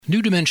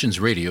New Dimensions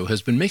Radio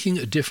has been making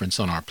a difference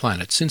on our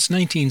planet since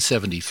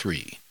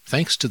 1973,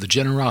 thanks to the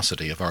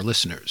generosity of our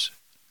listeners.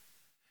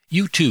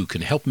 You too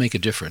can help make a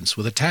difference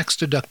with a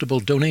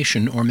tax-deductible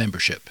donation or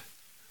membership.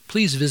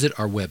 Please visit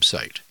our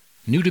website,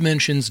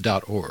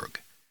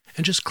 newdimensions.org,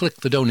 and just click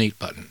the Donate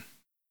button.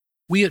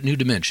 We at New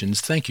Dimensions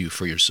thank you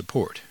for your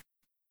support.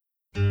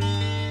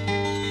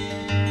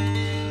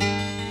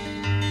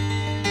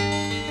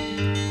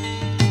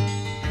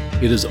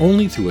 It is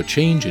only through a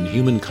change in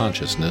human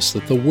consciousness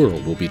that the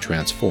world will be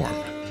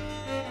transformed.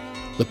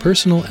 The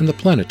personal and the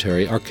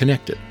planetary are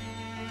connected.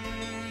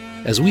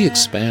 As we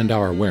expand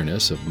our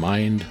awareness of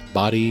mind,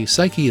 body,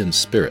 psyche, and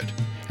spirit,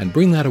 and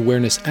bring that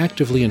awareness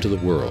actively into the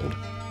world,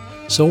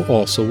 so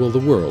also will the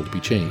world be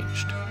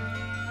changed.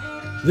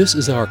 This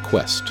is our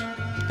quest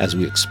as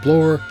we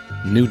explore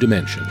new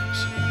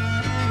dimensions.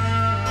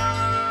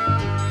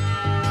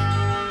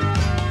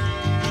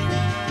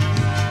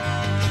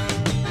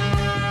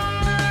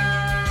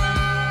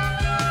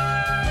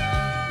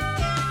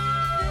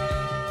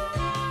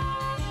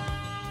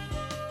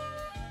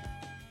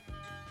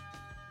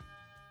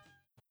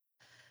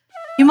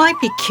 You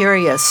might be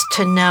curious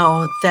to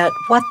know that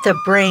what the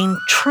brain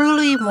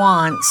truly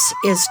wants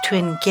is to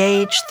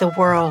engage the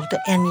world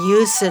and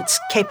use its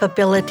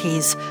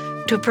capabilities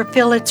to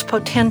fulfill its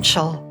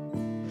potential.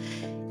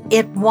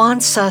 It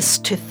wants us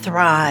to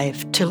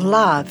thrive, to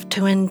love,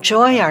 to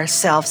enjoy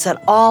ourselves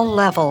at all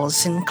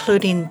levels,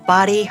 including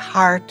body,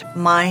 heart,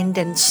 mind,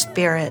 and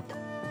spirit.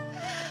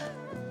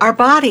 Our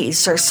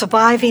bodies are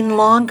surviving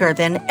longer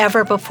than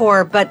ever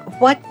before, but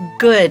what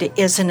good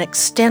is an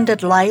extended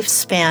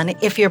lifespan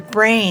if your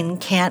brain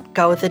can't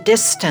go the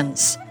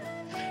distance?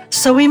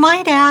 So we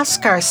might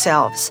ask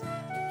ourselves,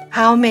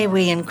 how may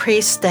we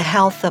increase the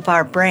health of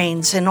our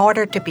brains in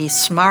order to be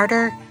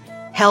smarter,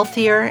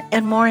 healthier,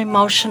 and more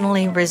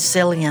emotionally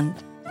resilient?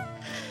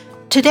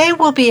 Today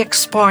we'll be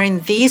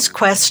exploring these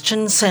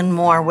questions and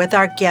more with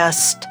our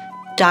guest,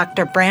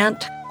 Dr.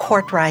 Brant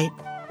Cortright.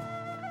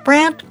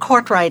 Brant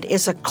Cortright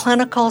is a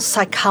clinical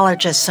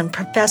psychologist and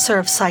professor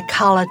of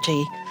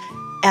psychology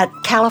at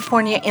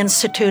California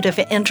Institute of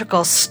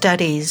Integral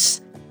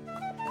Studies.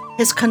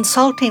 His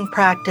consulting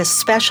practice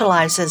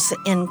specializes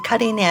in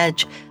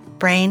cutting-edge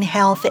brain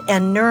health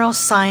and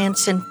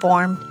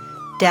neuroscience-informed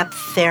depth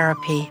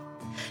therapy.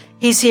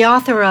 He's the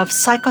author of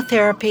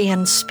Psychotherapy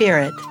and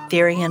Spirit,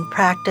 Theory and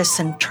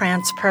Practice in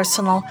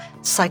Transpersonal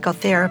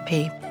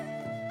Psychotherapy.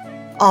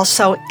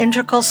 Also,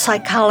 Integral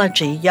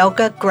Psychology,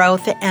 Yoga,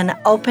 Growth, and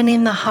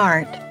Opening the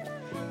Heart,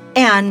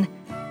 and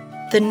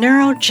the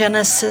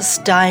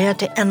Neurogenesis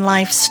Diet and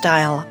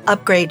Lifestyle,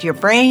 Upgrade Your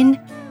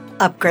Brain,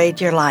 Upgrade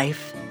Your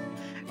Life.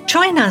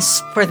 Join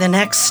us for the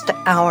next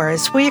hour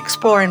as we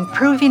explore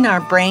improving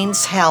our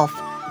brain's health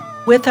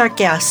with our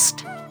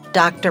guest,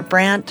 Dr.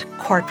 Brant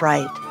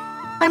Cortright.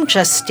 I'm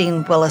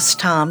Justine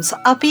Willis-Toms.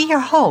 I'll be your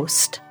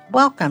host.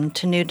 Welcome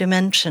to New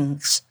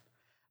Dimensions.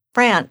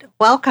 Brant,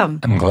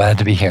 welcome. I'm glad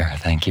to be here.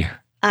 Thank you.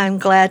 I'm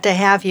glad to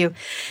have you.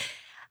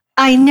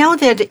 I know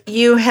that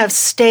you have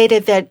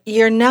stated that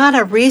you're not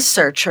a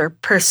researcher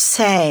per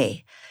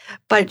se,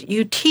 but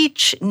you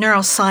teach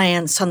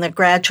neuroscience on the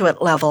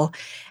graduate level,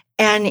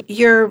 and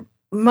your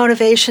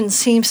motivation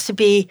seems to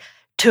be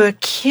to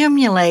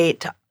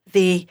accumulate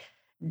the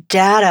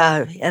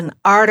data and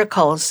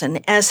articles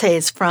and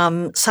essays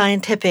from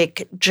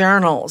scientific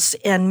journals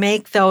and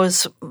make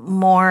those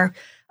more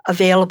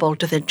available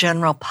to the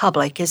general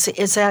public. Is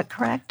that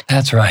correct?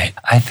 That's right.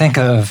 I think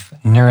of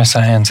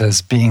neuroscience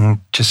as being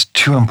just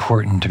too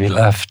important to be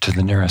left to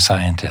the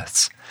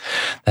neuroscientists,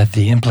 that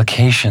the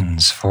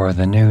implications for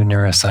the new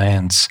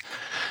neuroscience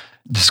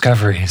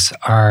discoveries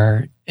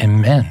are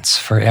immense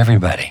for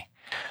everybody.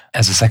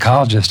 As a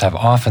psychologist, I've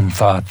often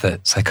thought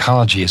that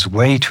psychology is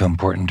way too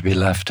important to be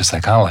left to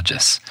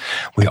psychologists.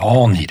 We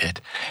all need it.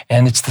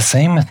 And it's the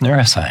same with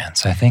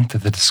neuroscience. I think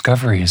that the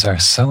discoveries are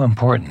so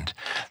important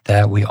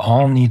that we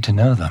all need to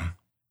know them.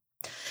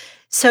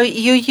 So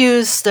you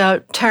use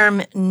the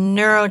term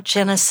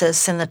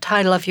neurogenesis in the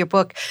title of your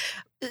book.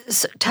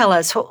 So tell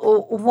us,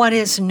 what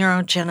is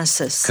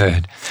neurogenesis?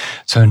 Good.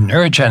 So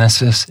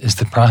neurogenesis is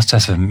the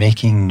process of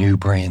making new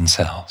brain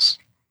cells.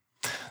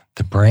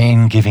 The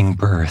brain giving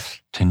birth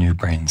to new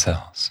brain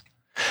cells.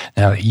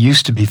 Now, it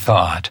used to be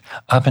thought,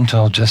 up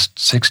until just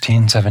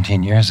 16,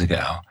 17 years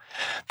ago,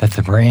 that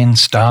the brain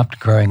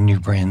stopped growing new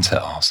brain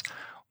cells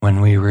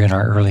when we were in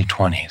our early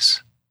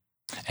 20s.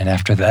 And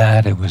after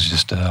that, it was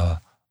just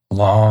a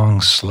long,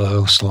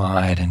 slow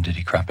slide into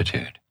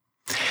decrepitude.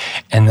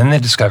 And then they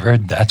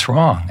discovered that's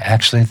wrong.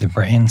 Actually, the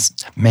brain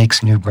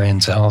makes new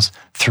brain cells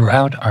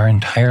throughout our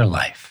entire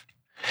life.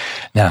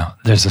 Now,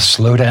 there's a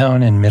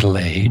slowdown in middle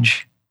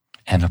age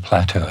and a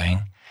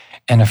plateauing,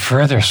 and a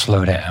further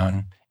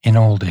slowdown in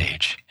old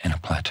age and a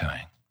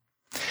plateauing.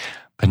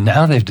 But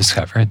now they've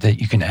discovered that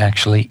you can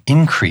actually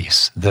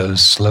increase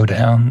those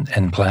slowdown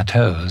and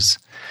plateaus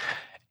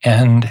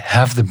and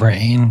have the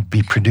brain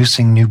be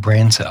producing new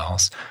brain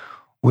cells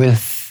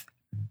with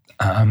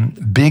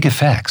big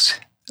effects,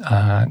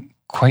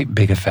 quite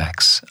big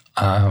effects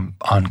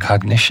on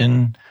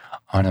cognition,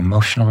 on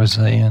emotional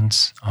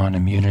resilience, on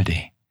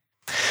immunity.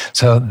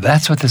 So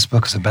that's what this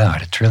book is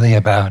about. It's really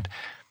about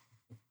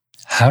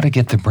how to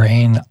get the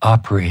brain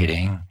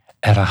operating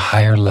at a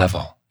higher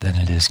level than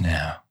it is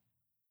now.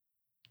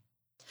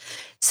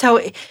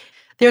 So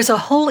there's a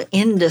whole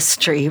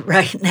industry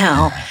right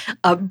now,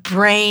 a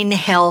brain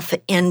health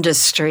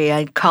industry,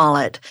 I'd call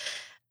it.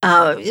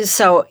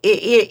 So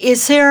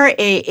is there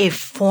a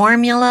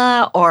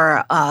formula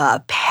or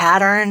a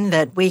pattern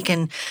that we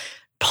can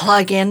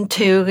plug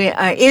into?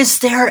 Is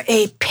there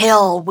a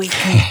pill we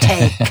can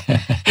take?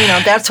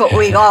 That's what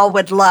we all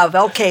would love.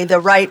 Okay, the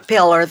right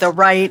pill or the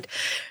right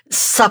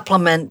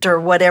supplement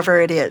or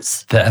whatever it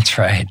is. That's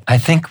right. I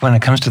think when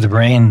it comes to the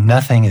brain,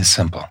 nothing is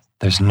simple.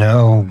 There's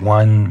no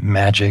one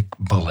magic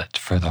bullet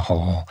for the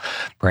whole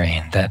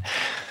brain. That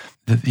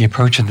the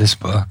approach of this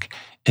book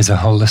is a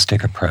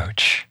holistic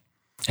approach,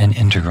 an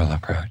integral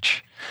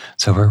approach.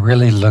 So we're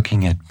really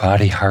looking at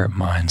body, heart,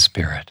 mind,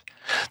 spirit.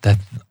 That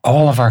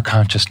all of our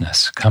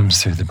consciousness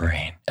comes through the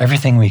brain.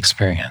 Everything we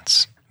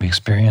experience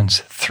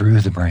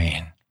through the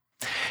brain.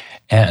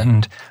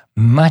 And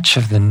much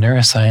of the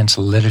neuroscience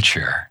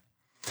literature,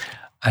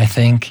 I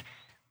think,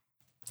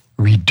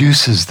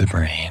 reduces the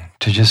brain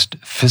to just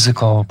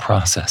physical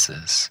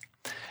processes.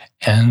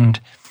 And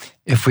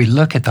if we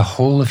look at the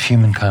whole of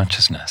human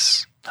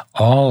consciousness,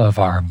 all of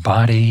our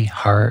body,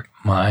 heart,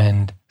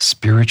 mind,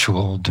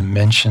 spiritual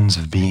dimensions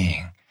of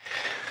being,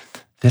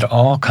 it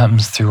all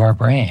comes through our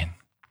brain.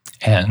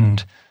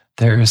 And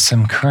there is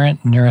some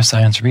current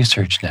neuroscience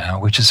research now,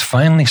 which is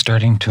finally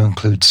starting to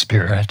include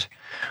spirit,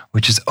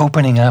 which is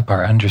opening up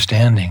our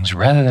understandings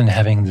rather than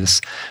having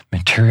this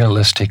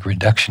materialistic,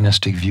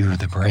 reductionistic view of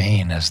the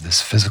brain as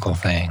this physical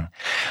thing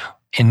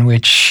in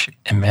which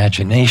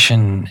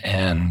imagination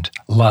and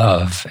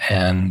love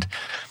and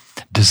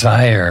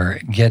desire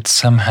get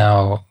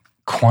somehow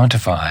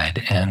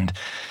quantified. And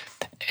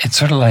it's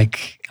sort of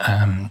like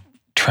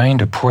trying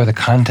to pour the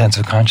contents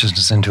of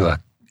consciousness into a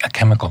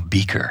chemical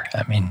beaker.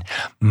 I mean,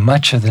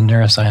 much of the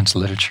neuroscience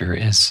literature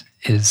is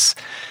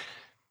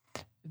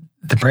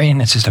the brain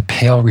is just a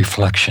pale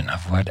reflection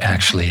of what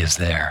actually is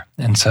there.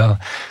 And so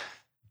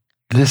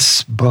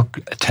this book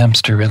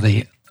attempts to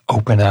really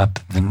open up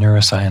the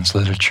neuroscience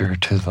literature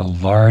to the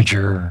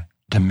larger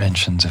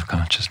dimensions of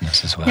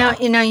consciousness as well.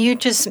 Now, you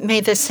just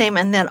made the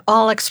statement that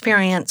all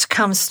experience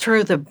comes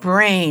through the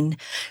brain.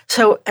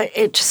 So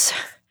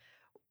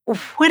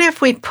what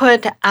if we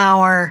put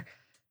our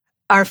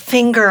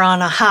finger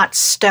on a hot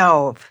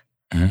stove?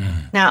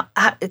 Mm. Now,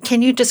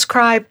 can you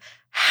describe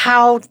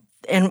how,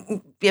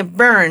 and it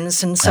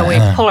burns, and so we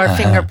pull our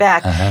finger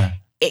back.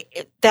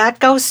 That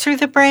goes through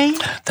the brain?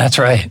 That's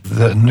right.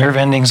 The nerve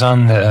endings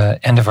on the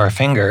end of our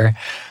finger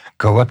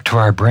go up to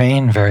our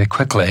brain very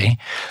quickly.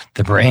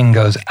 The brain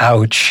goes,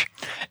 ouch,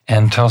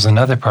 and tells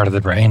another part of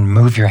the brain,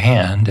 move your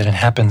hand, and it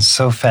happens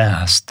so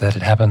fast that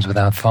it happens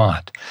without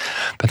thought.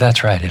 But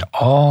that's right, it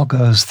all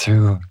goes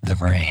through the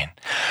brain.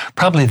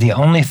 Probably the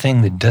only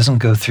thing that doesn't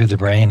go through the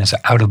brain is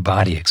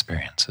out-of-body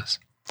experiences.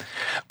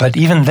 But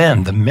even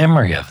then, the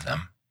memory of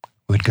them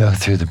would go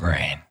through the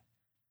brain.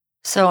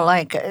 So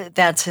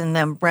that's in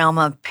the realm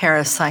of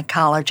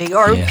parapsychology,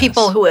 or Yes.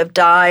 people who have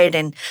died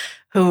and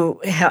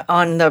who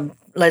on the,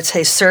 let's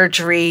say,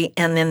 surgery,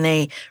 and then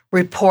they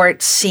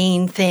report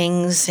seeing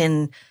things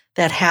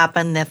that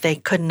happened that they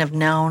couldn't have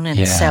known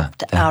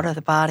except out of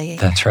the body.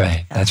 That's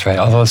right. Yeah. That's right.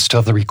 Although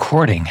still the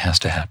recording has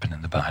to happen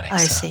in the body.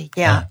 I see.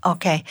 Yeah.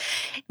 Okay.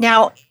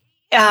 Now,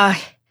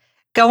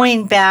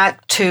 going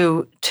back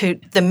to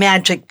the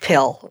magic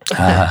pill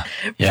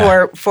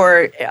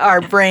for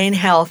our brain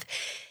health,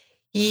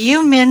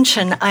 you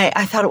mentioned,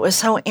 I thought it was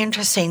so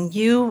interesting,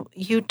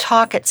 you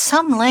talk at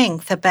some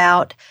length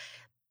about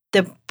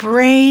the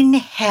brain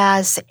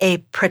has a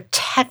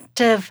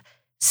protective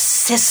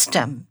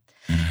system.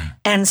 Mm-hmm.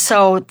 And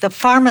so the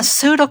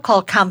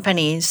pharmaceutical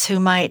companies who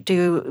might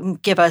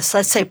give us,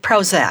 let's say,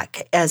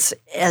 Prozac as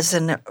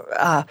an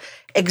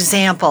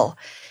example,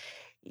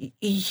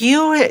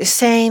 you were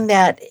saying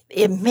that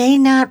it may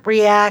not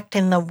react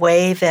in the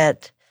way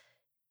that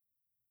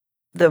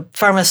the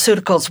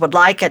pharmaceuticals would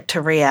like it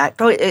to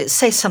react.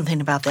 Say something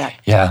about that.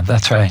 Yeah,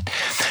 that's right.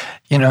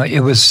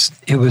 It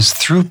was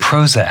through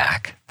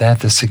Prozac that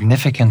the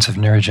significance of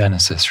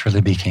neurogenesis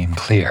really became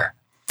clear.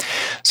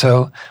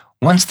 So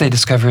once they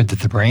discovered that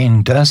the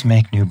brain does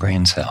make new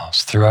brain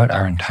cells throughout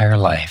our entire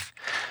life,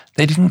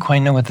 they didn't quite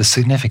know what the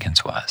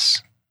significance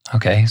was.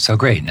 Okay, so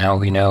great. Now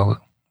we know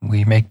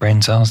we make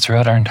brain cells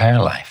throughout our entire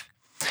life.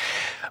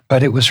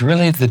 But it was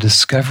really the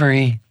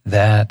discovery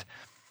that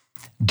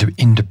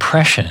in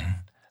depression,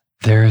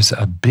 there's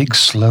a big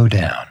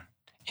slowdown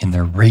in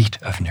the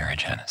rate of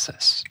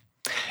neurogenesis.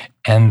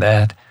 And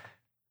that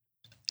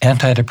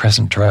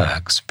antidepressant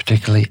drugs,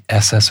 particularly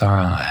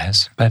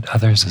SSRIs, but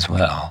others as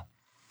well,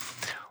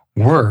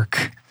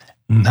 work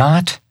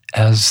not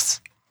as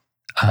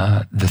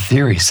the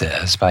theory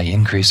says by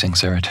increasing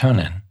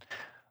serotonin,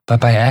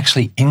 but by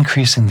actually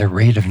increasing the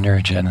rate of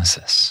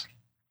neurogenesis.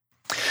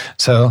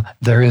 So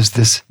there is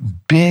this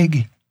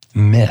big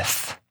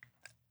myth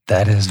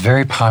that is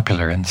very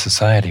popular in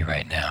society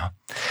right now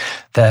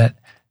that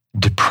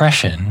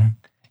depression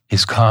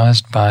is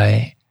caused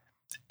by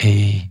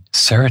a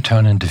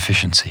serotonin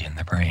deficiency in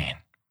the brain,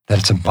 that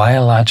it's a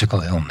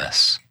biological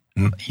illness.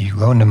 You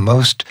go into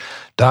most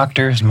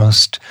doctors,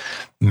 most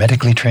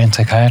medically trained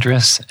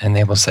psychiatrists, and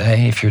they will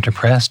say, if you're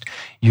depressed,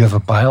 you have a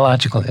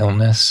biological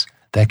illness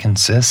that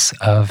consists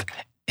of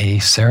a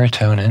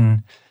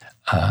serotonin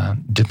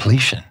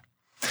depletion.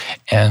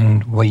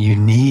 And what you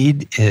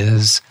need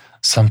is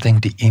something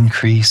to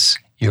increase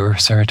your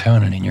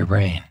serotonin in your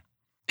brain.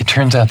 It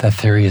turns out that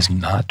theory is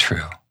not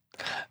true.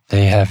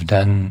 They have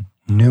done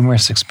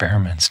numerous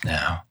experiments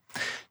now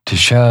to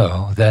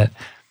show that,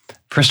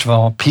 first of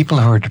all, people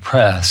who are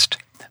depressed,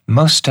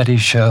 most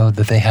studies show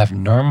that they have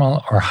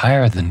normal or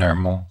higher than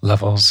normal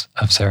levels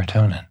of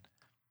serotonin.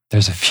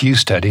 There's a few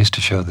studies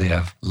to show they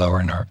have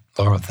lower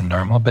than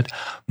normal, but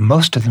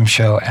most of them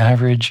show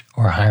average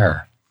or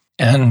higher.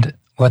 And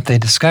what they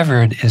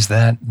discovered is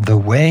that the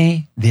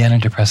way the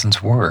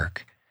antidepressants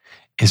work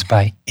is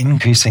by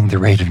increasing the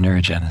rate of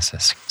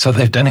neurogenesis. So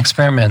they've done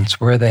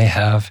experiments where they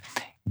have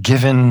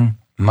given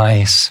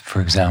mice, for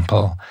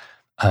example,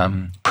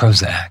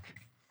 Prozac,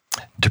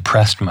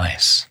 depressed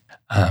mice,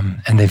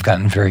 and they've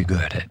gotten very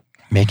good at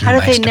making mice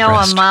depressed. How do they know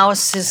a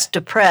mouse is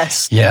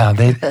depressed? Yeah,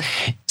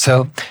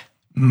 so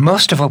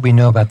most of what we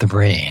know about the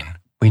brain,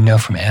 we know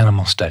from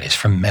animal studies,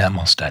 from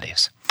mammal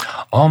studies.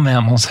 All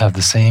mammals have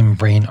the same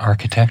brain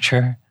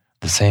architecture,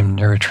 the same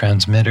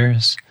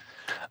neurotransmitters,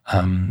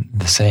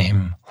 the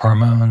same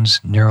hormones,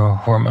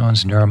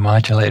 neurohormones,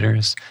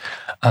 neuromodulators.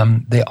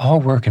 They all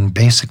work in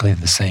basically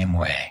the same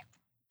way.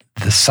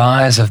 The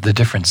size of the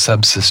different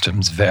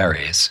subsystems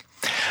varies,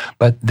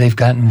 but they've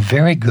gotten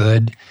very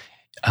good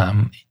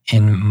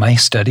in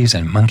mice studies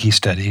and monkey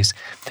studies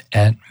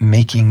at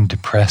making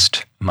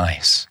depressed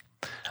mice.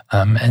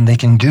 And they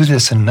can do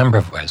this in a number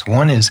of ways.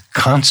 One is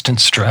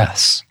constant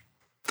stress.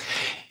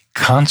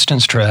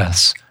 Constant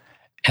stress,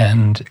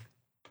 and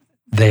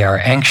they are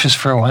anxious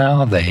for a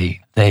while,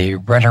 they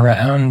run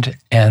around,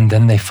 and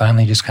then they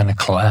finally just kind of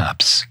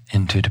collapse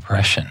into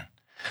depression.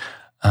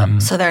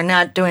 So they're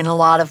not doing a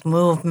lot of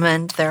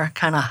movement, they're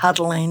kind of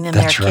huddling in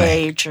their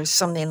cage or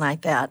something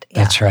like that.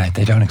 Yeah. That's right.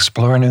 They don't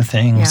explore new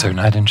things, Yeah. They're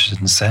not interested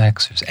in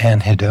sex, there's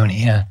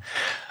anhedonia.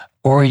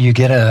 Or you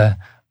get a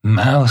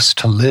mouse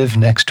to live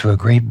next to a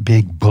great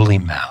big bully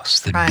mouse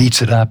that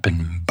beats it up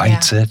and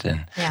bites it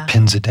and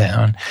pins it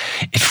down.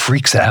 It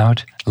freaks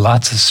out,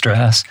 lots of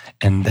stress,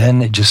 and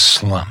then it just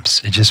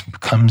slumps. It just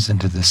comes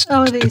into this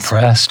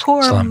depressed,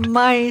 poor slumped.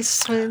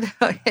 Mice.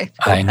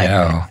 I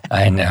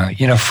know.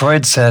 You know,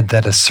 Freud said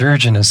that a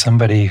surgeon is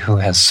somebody who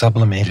has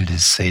sublimated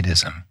his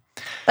sadism.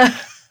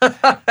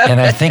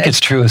 And I think it's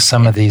true of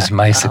some of these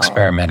mice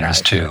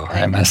experimenters too,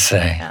 I must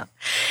say. Yeah.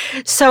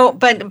 So,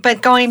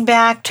 but going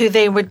back to,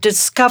 they were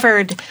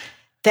discovered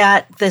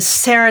that the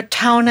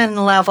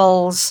serotonin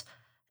levels,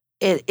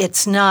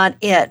 it's not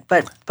it,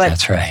 but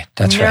that's right.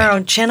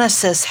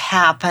 Neurogenesis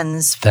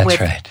happens. That's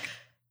right.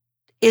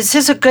 Is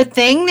this a good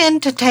thing then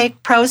to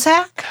take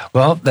Prozac?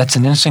 Well, that's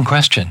an interesting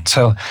question.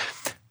 So,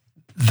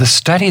 the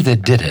study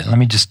that did it, let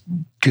me just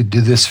do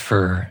this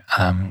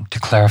to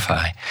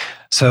clarify.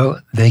 So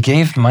they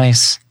gave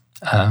mice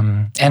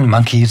and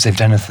monkeys, they've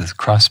done it with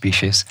cross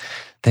species,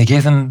 they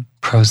gave them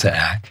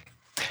Prozac,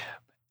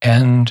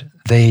 and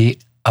they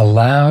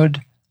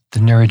allowed the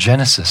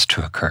neurogenesis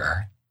to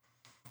occur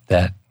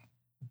that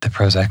the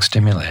Prozac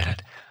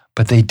stimulated,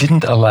 but they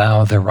didn't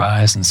allow the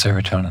rise in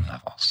serotonin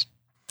levels.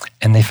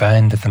 And they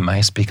find that the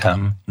mice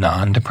become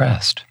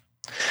non-depressed.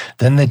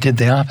 Then they did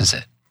the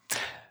opposite.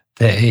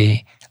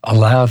 They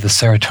allowed the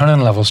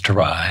serotonin levels to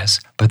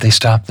rise, but they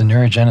stopped the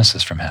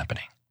neurogenesis from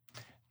happening.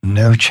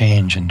 No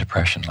change in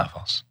depression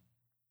levels.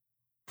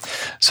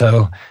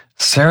 So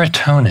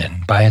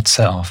serotonin by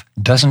itself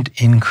doesn't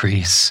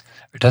increase,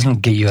 it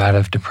doesn't get you out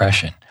of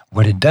depression.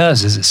 What it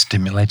does is it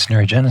stimulates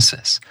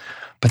neurogenesis.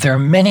 But there are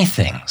many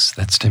things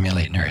that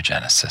stimulate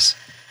neurogenesis.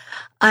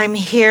 I'm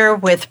here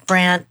with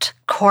Brent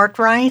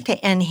Courtright,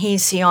 and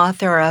he's the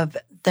author of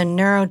The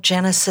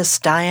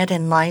Neurogenesis Diet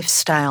and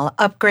Lifestyle,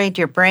 Upgrade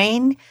Your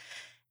Brain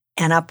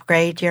and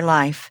Upgrade Your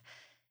Life.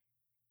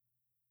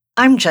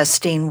 I'm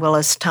Justine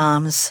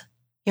Willis-Toms.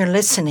 You're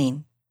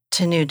listening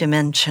to New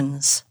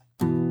Dimensions.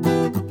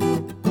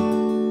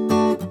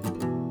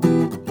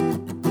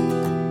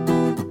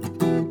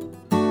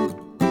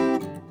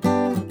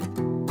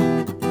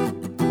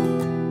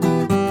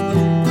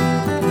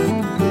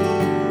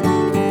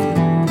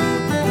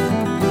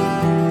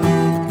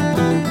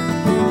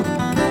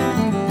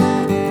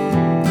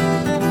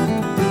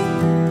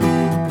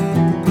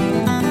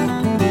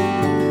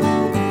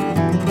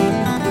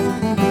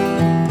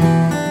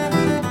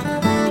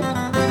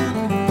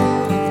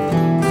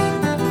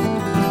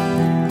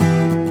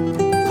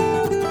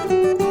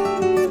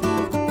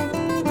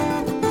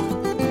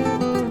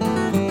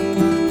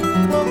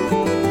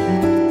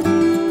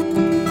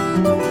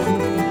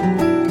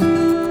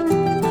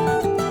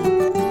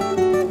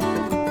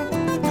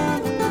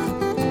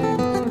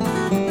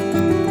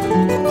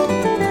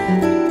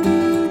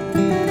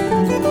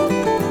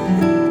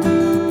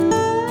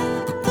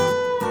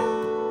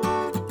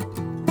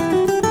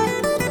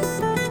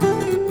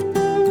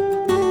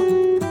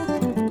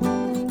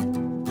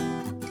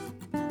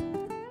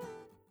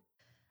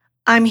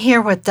 I'm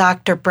here with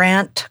Dr.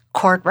 Brant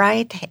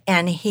Courtright,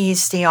 and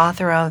he's the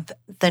author of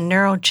The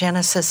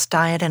Neurogenesis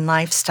Diet and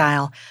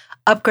Lifestyle.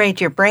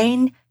 Upgrade your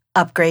brain,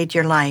 upgrade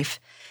your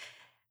life.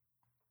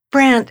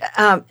 Brant,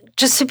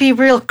 just to be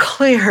real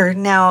clear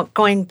now,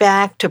 going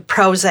back to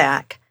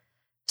Prozac.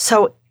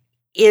 So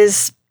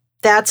is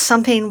that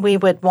something we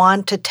would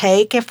want to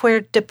take if we're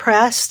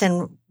depressed?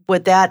 And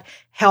would that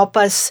help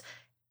us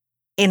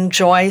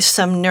enjoy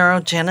some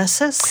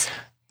neurogenesis?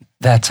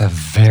 That's a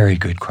very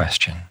good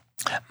question.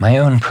 My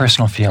own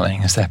personal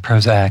feeling is that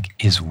Prozac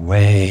is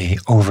way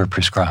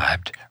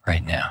overprescribed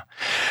right now.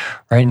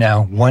 Right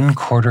now,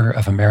 1/4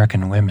 of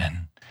American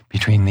women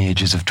between the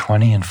ages of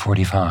 20 and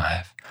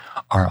 45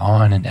 are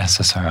on an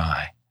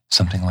SSRI,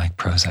 something like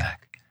Prozac.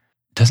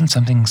 Doesn't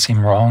something seem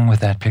wrong with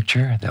that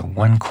picture, that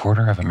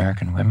 1/4 of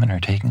American women are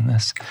taking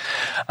this?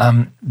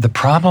 The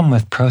problem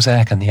with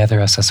Prozac and the other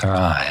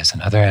SSRIs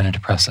and other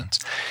antidepressants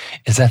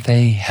is that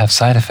they have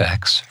side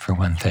effects, for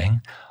one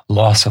thing.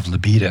 Loss of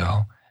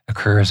libido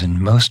occurs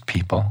in most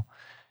people,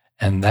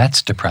 and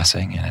that's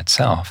depressing in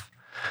itself,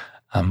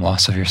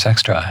 loss of your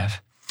sex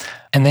drive.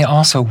 And they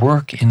also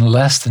work in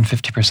less than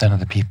 50%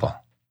 of the people.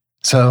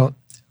 So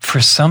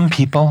for some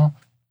people,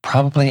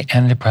 probably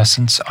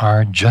antidepressants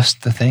are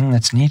just the thing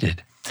that's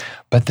needed.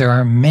 But there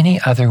are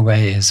many other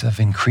ways of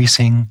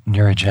increasing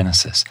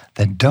neurogenesis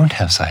that don't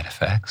have side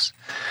effects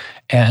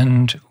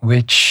and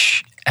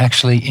which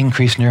actually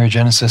increase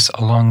neurogenesis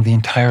along the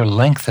entire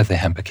length of the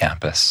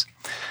hippocampus.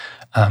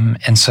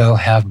 And so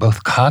have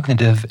both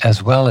cognitive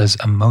as well as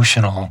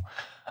emotional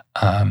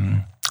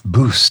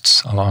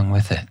boosts along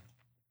with it.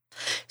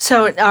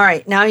 So, all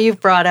right, now you've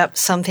brought up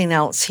something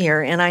else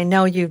here, and I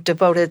know you've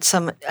devoted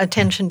some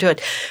attention to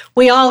it.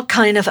 We all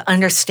kind of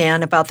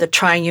understand about the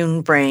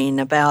triune brain,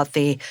 about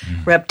the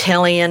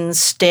reptilian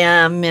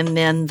stem, and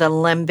then the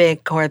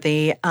limbic or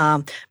the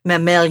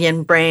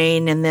mammalian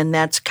brain, and then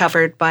that's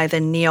covered by the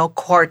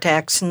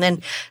neocortex. And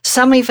then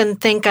some even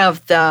think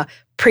of the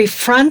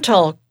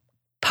prefrontal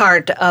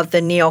part of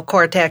the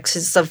neocortex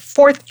is the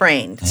fourth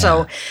brain.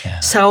 So,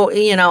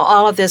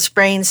 all of this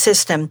brain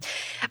system.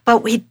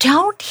 But we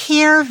don't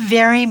hear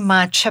very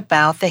much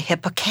about the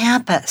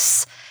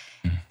hippocampus.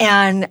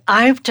 And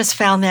I've just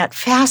found that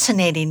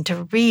fascinating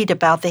to read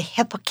about the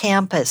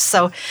hippocampus.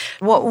 So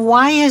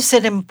why is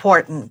it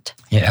important?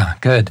 Yeah,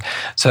 good.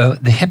 So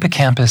the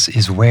hippocampus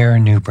is where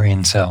new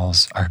brain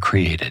cells are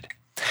created.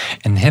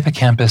 And the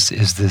hippocampus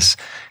is this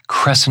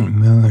crescent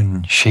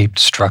moon-shaped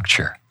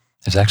structure.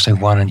 There's actually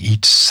one on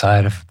each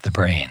side of the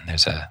brain.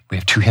 We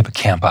have 2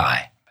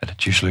 hippocampi, but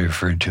it's usually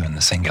referred to in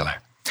the singular.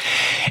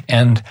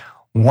 And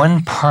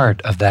one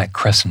part of that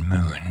crescent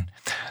moon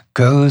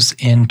goes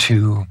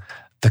into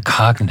the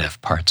cognitive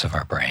parts of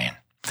our brain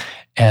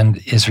and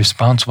is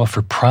responsible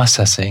for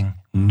processing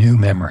new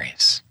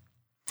memories.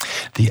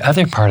 The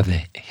other part of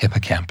the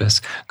hippocampus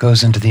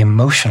goes into the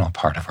emotional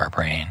part of our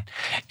brain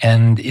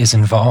and is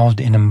involved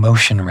in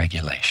emotion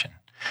regulation,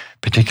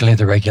 particularly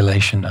the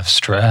regulation of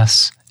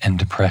stress and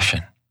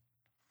depression.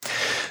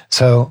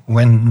 So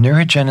when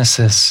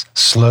neurogenesis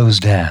slows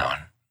down,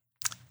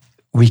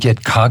 we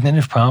get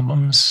cognitive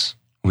problems,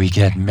 we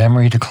get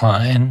memory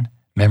decline,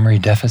 memory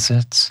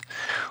deficits,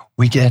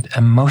 we get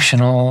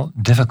emotional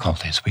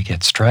difficulties, we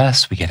get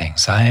stress, we get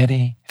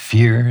anxiety,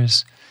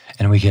 fears,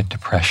 and we get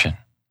depression.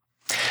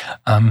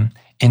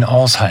 In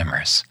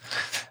Alzheimer's,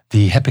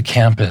 the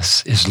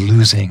hippocampus is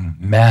losing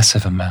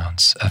massive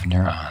amounts of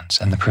neurons,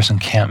 and the person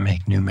can't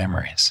make new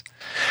memories.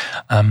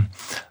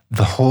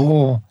 The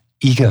whole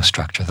ego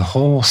structure, the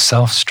whole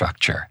self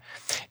structure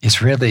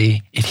is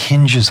really, it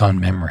hinges on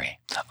memory.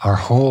 Our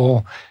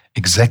whole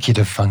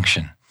executive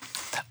function,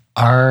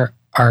 our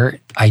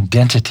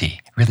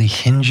identity really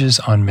hinges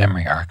on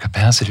memory, our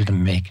capacity to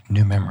make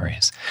new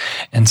memories.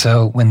 And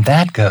so when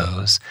that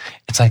goes,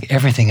 it's like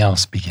everything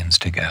else begins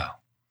to go.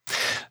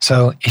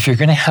 So if you're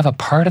going to have a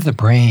part of the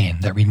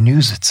brain that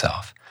renews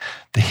itself,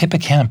 the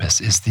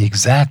hippocampus is the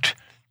exact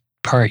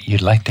part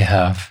you'd like to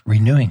have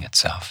renewing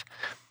itself.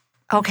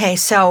 Okay,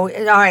 so,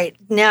 all right,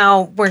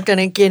 now we're going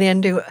to get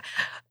into,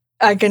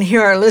 I can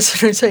hear our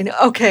listeners saying,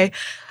 okay,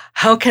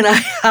 how can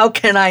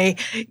I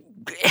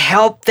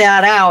help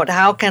that out?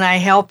 How can I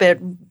help it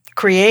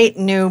create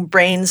new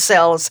brain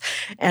cells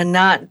and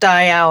not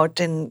die out?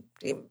 And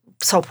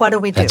so what do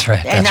we do? That's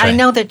right. And I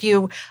know that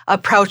you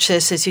approach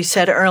this, as you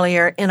said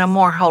earlier, in a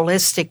more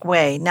holistic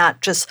way,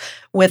 not just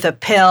with a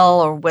pill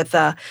or with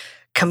a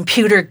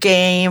computer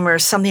game or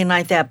something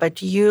like that,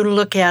 but you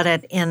look at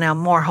it in a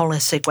more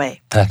holistic way.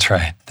 That's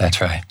right.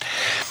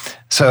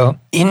 So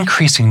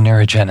increasing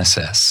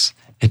neurogenesis,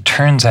 it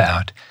turns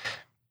out,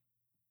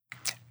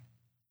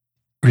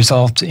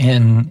 results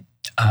in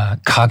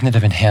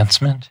cognitive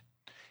enhancement,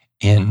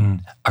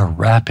 in a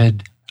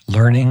rapid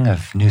learning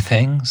of new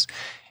things.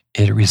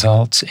 It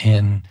results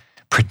in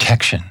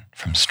protection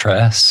from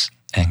stress,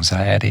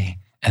 anxiety,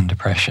 and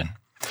depression.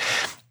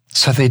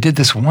 So they did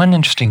this one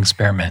interesting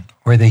experiment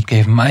where they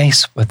gave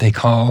mice what they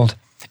called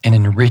an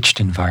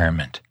enriched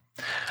environment.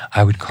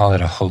 I would call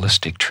it a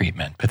holistic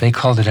treatment, but they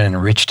called it an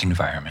enriched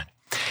environment.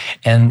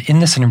 And in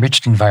this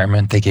enriched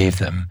environment, they gave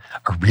them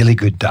a really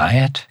good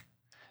diet.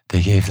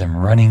 They gave them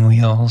running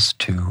wheels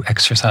to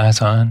exercise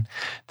on.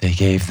 They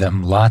gave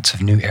them lots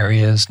of new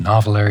areas,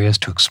 novel areas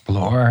to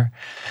explore.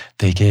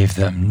 They gave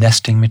them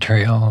nesting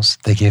materials.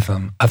 They gave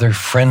them other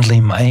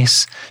friendly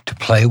mice to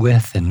play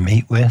with and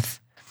mate with.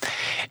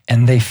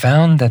 And they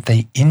found that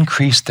they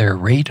increased their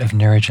rate of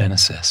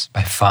neurogenesis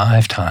by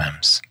 5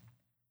 times.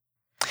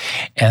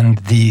 And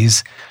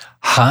these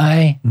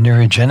high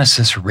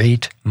neurogenesis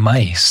rate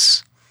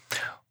mice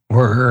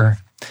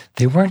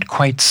they weren't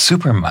quite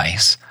super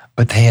mice,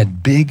 but they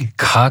had big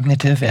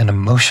cognitive and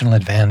emotional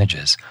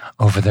advantages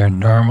over their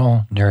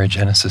normal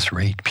neurogenesis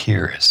rate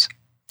peers.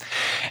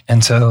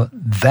 And so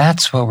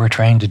that's what we're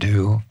trying to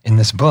do in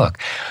this book.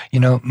 You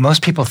know,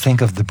 most people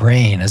think of the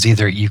brain as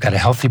either you've got a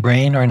healthy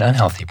brain or an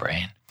unhealthy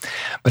brain.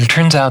 But it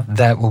turns out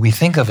that what we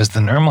think of as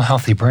the normal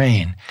healthy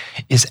brain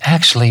is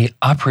actually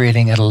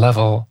operating at a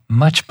level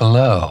much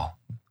below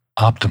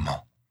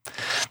optimal.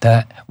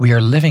 That we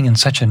are living in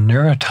such a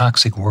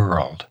neurotoxic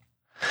world.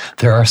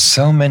 There are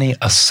so many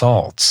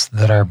assaults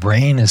that our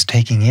brain is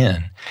taking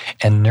in,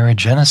 and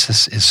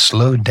neurogenesis is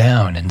slowed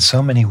down in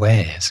so many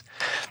ways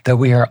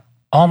that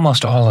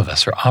almost all of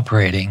us are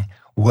operating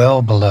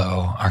well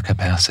below our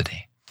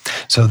capacity.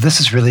 So this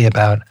is really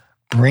about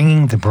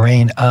bringing the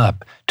brain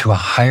up to a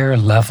higher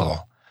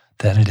level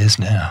than it is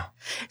now.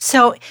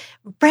 So,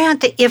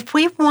 Brant, if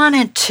we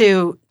wanted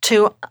to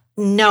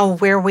know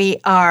where we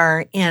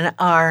are in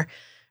our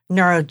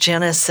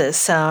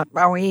neurogenesis,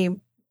 are we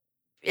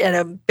at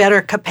a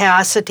better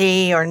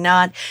capacity or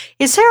not?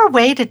 Is there a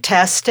way to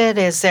test it?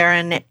 Is there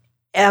an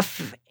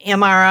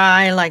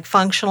fMRI, like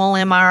functional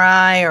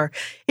MRI, or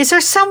is there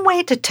some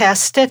way to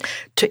test it?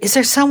 Is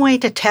there some way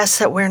to test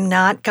that we're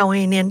not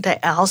going into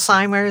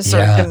Alzheimer's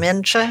or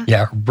dementia?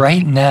 Yeah,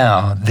 right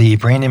now, the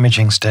brain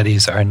imaging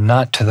studies are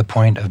not to the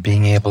point of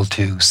being able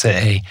to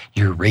say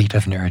your rate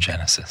of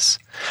neurogenesis.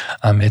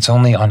 It's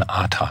only on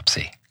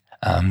autopsy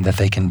that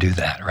they can do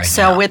that right now.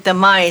 So with the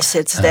mice,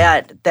 it's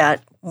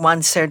that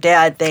once they're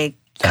dead, they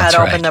cut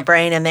open the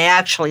brain and they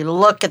actually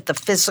look at the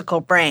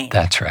physical brain.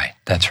 That's right.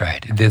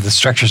 The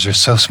structures are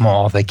so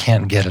small, they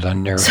can't get it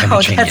on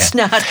neuroimaging So that's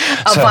yet. not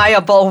a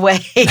viable way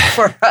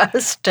for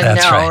us to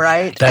know,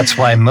 right? That's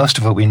why most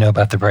of what we know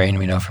about the brain,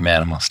 we know from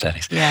animal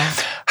studies. Yeah.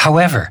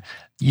 However,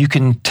 you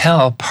can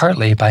tell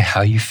partly by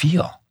how you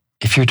feel.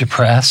 If you're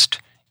depressed,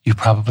 you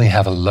probably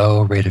have a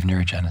low rate of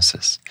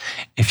neurogenesis.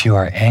 If you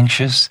are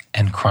anxious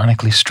and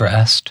chronically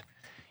stressed,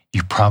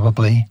 you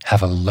probably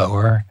have a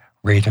lower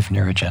rate of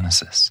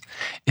neurogenesis.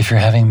 If you're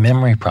having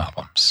memory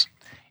problems,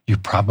 you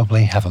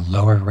probably have a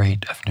lower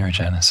rate of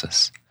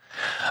neurogenesis.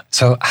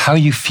 So how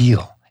you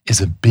feel is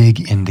a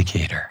big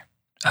indicator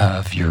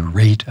of your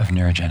rate of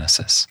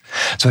neurogenesis.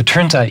 So it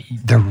turns out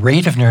the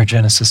rate of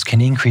neurogenesis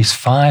can increase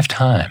 5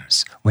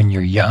 times when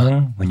you're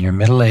young, when you're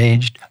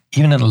middle-aged,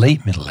 even in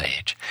late middle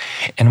age.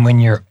 And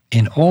when you're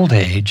in old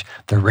age,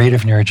 the rate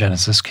of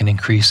neurogenesis can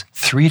increase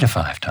 3 to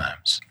 5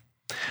 times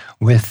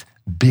with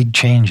big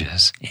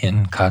changes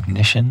in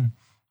cognition,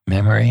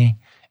 memory,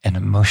 and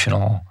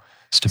emotional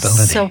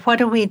stability. So what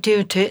do we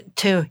do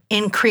to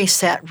increase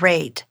that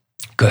rate?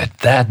 Good.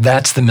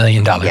 That's the $1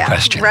 million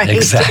question. Right,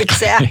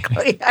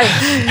 exactly.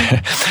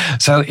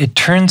 So it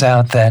turns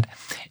out that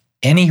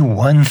any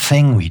one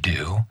thing we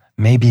do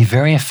may be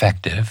very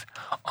effective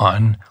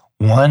on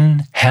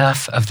one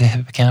half of the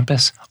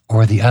hippocampus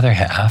or the other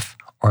half,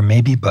 or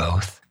maybe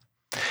both.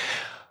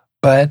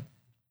 But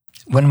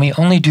when we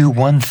only do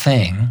one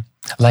thing,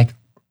 like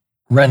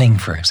running,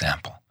 for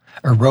example,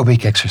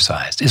 aerobic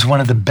exercise is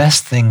one of the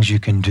best things you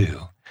can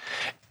do.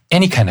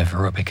 Any kind of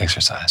aerobic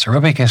exercise.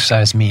 Aerobic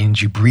exercise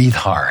means you breathe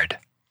hard.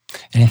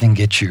 Anything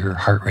gets your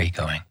heart rate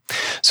going.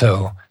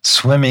 So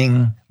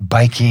swimming,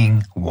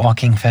 biking,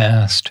 walking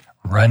fast,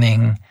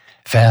 running,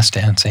 fast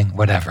dancing,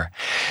 whatever.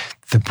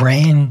 The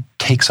brain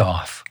takes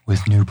off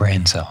with new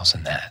brain cells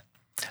in that.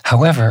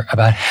 However,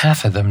 about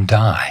half of them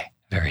die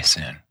very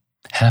soon.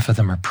 Half of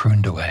them are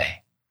pruned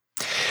away.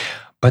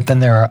 But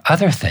then there are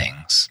other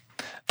things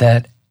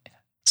that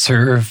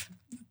serve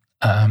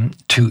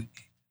to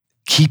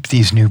keep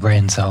these new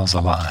brain cells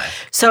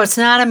alive. So it's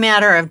not a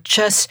matter of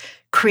just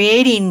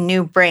creating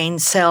new brain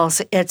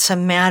cells. It's a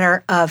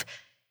matter of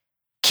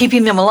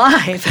keeping them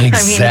alive.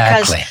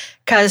 Exactly.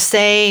 Because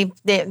they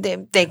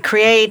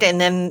create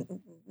and then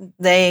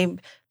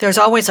there's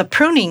always a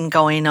pruning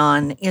going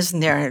on, isn't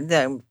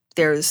there?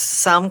 There's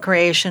some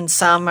creation,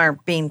 some are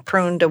being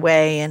pruned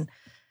away. And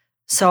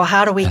so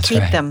how do we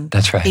keep them?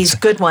 That's right. These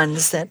good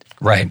ones that...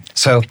 Right.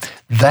 So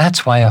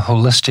that's why a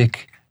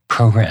holistic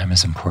program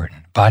is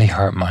important. Body,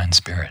 heart, mind,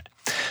 spirit.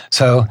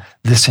 So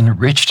this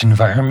enriched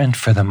environment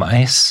for the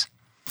mice,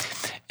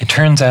 it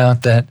turns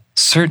out that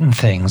certain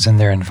things in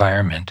their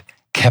environment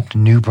kept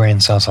new brain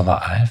cells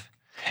alive,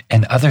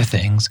 and other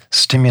things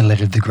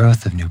stimulated the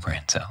growth of new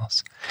brain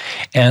cells.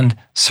 And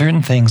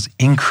certain things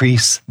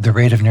increase the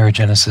rate of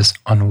neurogenesis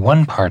on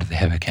one part of the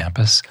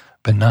hippocampus,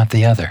 but not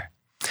the other.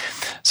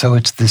 So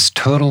it's this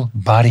total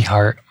body,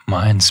 heart,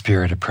 mind,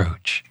 spirit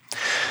approach.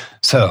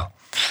 So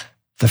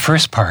the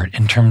first part,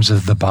 in terms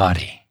of the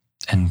body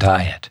and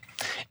diet,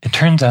 it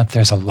turns out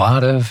there's a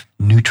lot of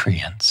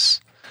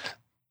nutrients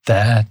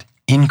that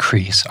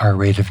increase our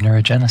rate of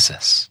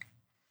neurogenesis.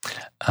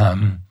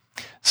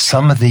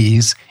 Some of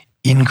these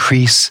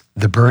increase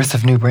the birth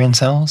of new brain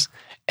cells,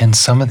 and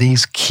some of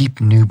these keep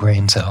new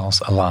brain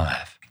cells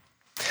alive.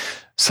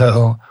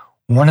 So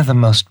one of the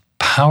most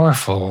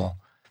powerful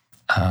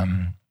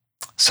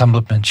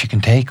supplements you can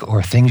take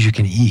or things you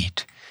can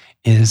eat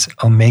is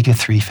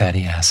omega-3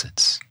 fatty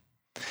acids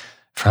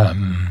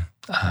from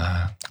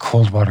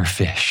cold water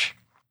fish.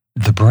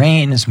 The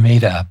brain is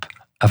made up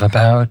of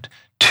about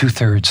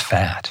 2/3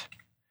 fat.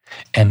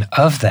 And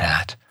of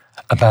that,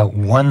 about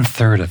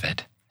 1/3 of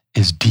it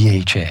is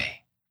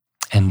DHA.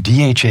 And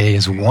DHA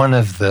is one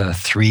of the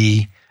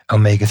 3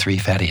 omega-3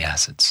 fatty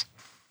acids.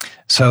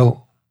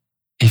 So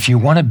if you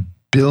want to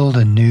build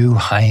a new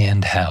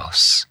high-end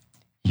house,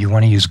 you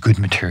want to use good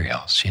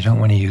materials. You don't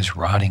want to use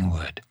rotting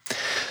wood.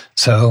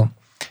 So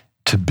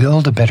to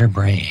build a better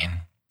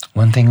brain,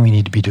 one thing we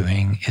need to be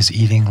doing is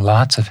eating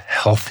lots of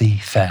healthy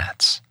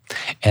fats.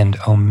 And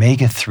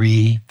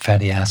omega-3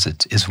 fatty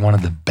acids is one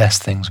of the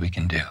best things we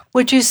can do.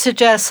 Would you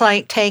suggest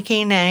like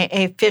taking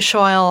a fish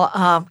oil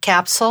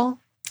capsule?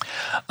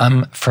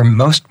 For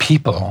most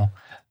people,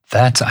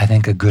 that's, I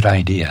think, a good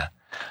idea.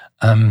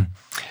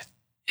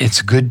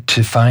 It's good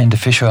to find a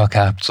fish oil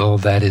capsule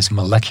that is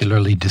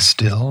molecularly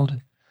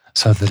distilled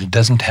so that it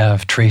doesn't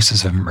have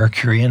traces of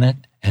mercury in it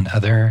and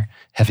other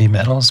heavy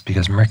metals,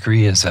 because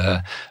mercury is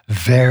a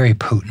very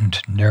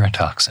potent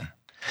neurotoxin.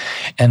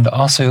 And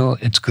also,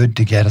 it's good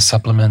to get a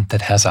supplement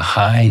that has a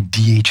high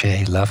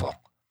DHA level.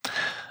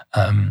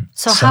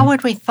 So how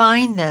would we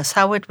find this?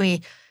 How would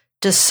we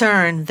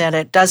discern that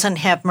it doesn't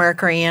have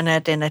mercury in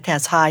it and it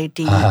has high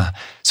DHA?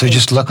 So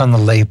just look on the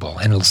label,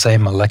 and it'll say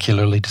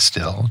molecularly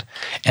distilled.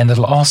 And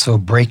it'll also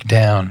break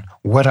down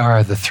what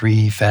are the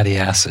 3 fatty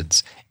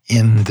acids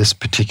in this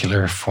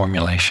particular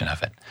formulation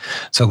of it.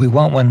 So we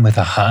want one with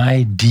a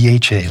high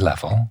DHA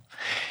level.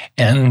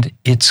 And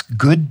it's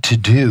good to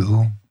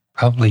do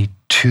probably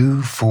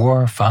 2,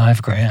 4,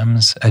 5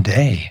 grams a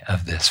day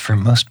of this for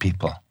most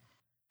people.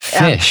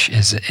 Fish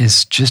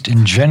is just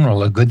in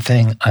general a good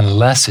thing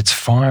unless it's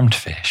farmed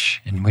fish,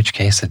 in which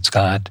case it's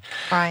got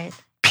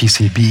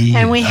PCB.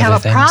 And we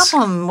have a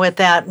problem with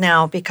that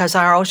now because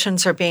our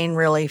oceans are being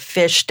really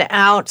fished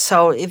out.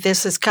 So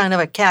this is kind of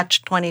a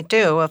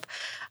catch-22 of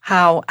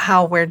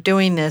how we're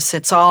doing this.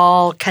 It's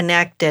all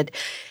connected.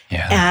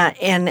 Yeah.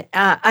 And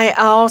I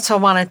also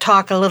want to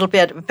talk a little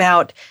bit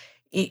about,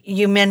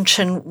 you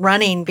mentioned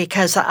running,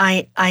 because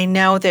I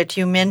know that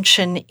you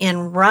mentioned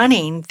in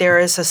running there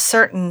is a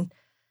certain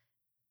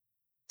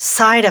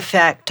side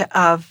effect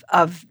of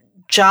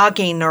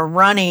jogging or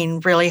running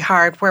really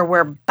hard where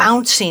we're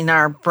bouncing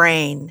our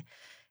brain.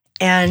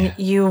 And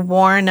you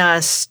warn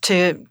us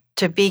to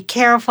be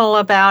careful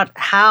about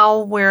how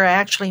we're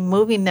actually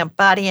moving the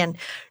body and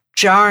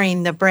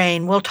jarring the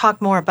brain. We'll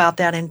talk more about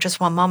that in just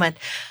one moment.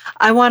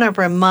 I want to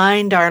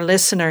remind our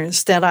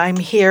listeners that I'm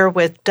here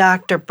with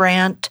Dr.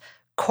 Brant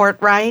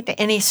Cortright,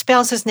 and he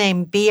spells his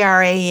name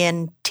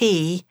Brant,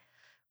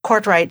 Cortright,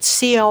 Cortright,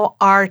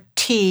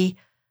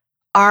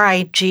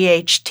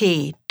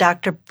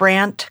 Dr.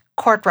 Brant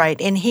Cortright,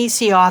 and he's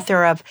the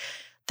author of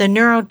The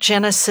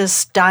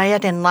Neurogenesis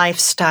Diet and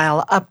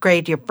Lifestyle,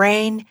 Upgrade Your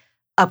Brain,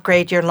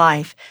 Upgrade Your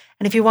Life.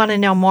 And if you want to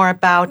know more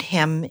about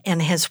him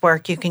and his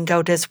work, you can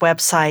go to his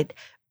website,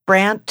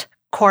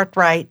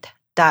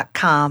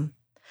 brantcortright.com.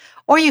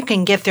 Or you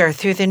can get there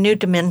through the New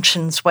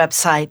Dimensions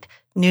website,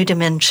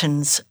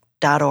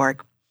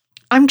 newdimensions.org.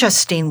 I'm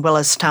Justine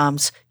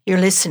Willis-Toms. You're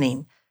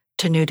listening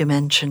to New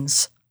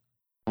Dimensions.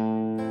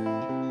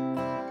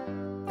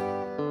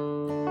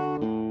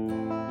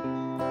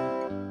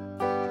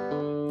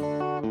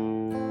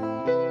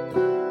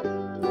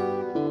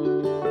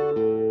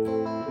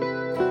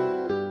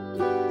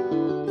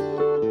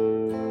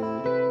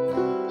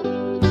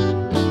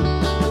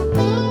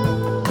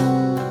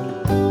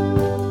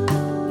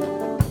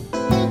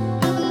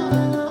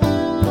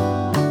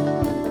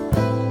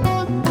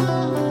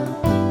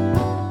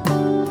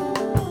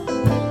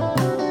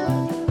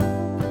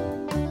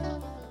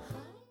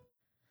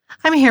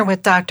 I'm here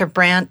with Dr.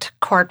 Brant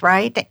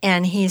Cortright,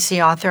 and he's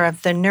the author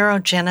of The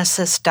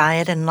Neurogenesis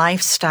Diet and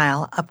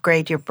Lifestyle,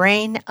 Upgrade Your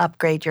Brain,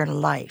 Upgrade Your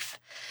Life.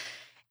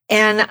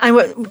 And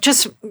I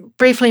just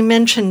briefly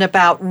mentioned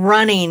about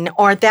running,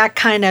 or that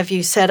kind of,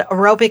 you said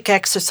aerobic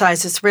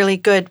exercise is really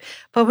good,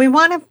 but we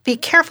want to be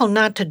careful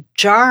not to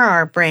jar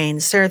our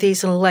brains. There are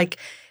these like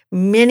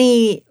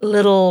mini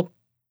little,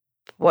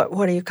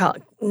 what do you call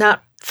it?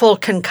 Not full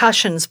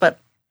concussions, but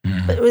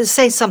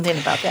say something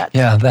about that.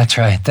 Yeah, that's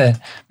right.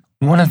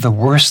 One of the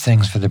worst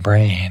things for the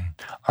brain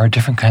are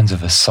different kinds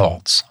of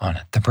assaults on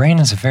it. The brain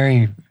is a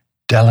very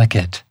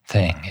delicate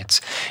thing.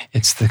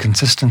 It's the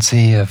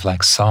consistency of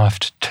like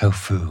soft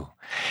tofu.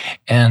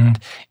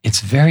 And it's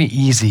very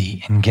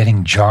easy in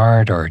getting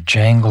jarred or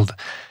jangled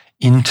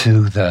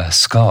into the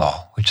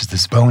skull, which is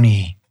this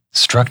bony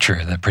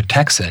structure that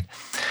protects it.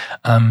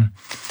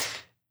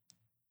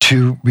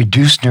 to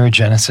reduce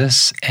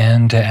neurogenesis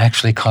and to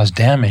actually cause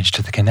damage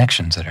to the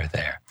connections that are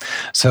there.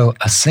 So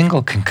a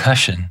single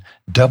concussion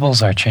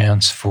doubles our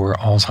chance for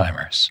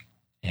Alzheimer's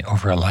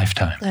over a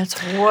lifetime. That's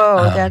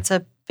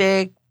a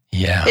big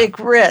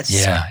risk.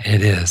 Yeah,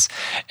 it is.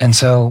 And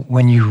so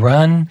when you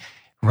run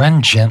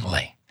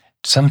gently.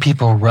 Some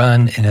people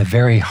run in a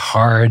very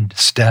hard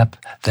step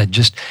that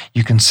just,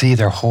 you can see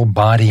their whole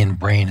body and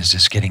brain is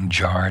just getting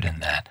jarred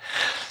in that.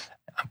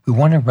 We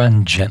want to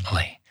run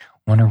gently.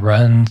 We want to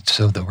run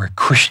so that we're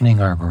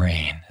cushioning our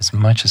brain as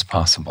much as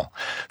possible.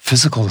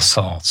 Physical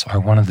assaults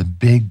are one of the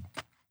big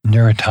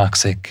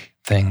neurotoxic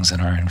things in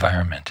our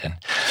environment. And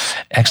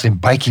actually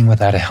biking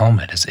without a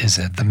helmet is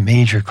the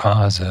major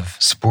cause of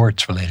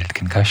sports-related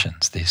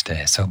concussions these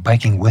days. So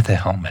biking with a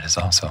helmet is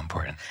also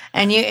important.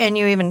 And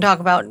you even talk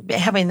about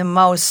having the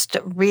most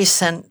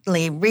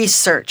recently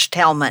researched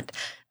helmet,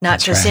 not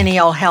That's just right. any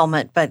old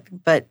helmet, but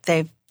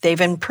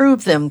they've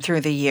improved them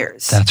through the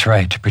years. That's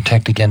right, to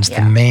protect against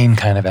the main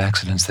kind of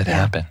accidents that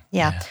happen.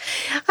 Yeah.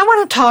 I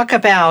want to talk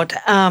about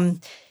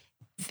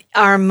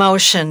our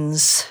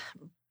emotions.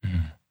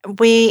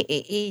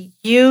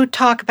 You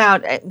talk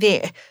about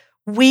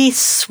we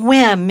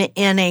swim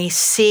in a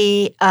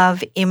sea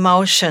of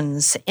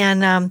emotions.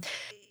 And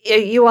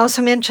you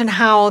also mentioned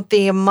how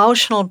the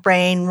emotional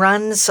brain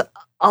runs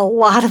a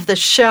lot of the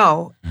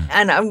show.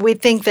 And we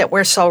think that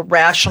we're so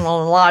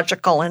rational and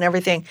logical and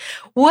everything.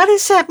 What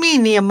does that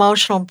mean, the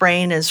emotional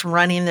brain is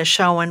running the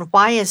show, and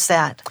why is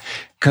that?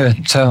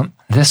 Good. So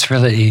this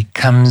really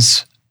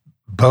comes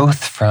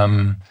both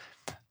from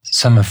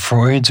some of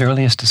Freud's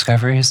earliest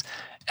discoveries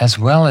as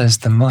well as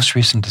the most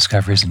recent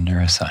discoveries in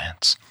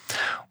neuroscience.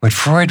 What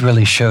Freud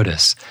really showed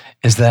us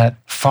is that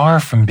far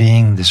from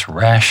being this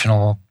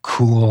rational,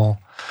 cool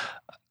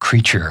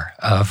creature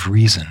of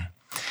reason,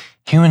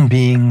 human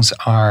beings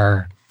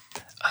are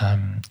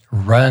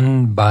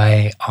run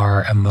by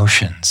our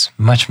emotions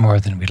much more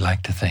than we'd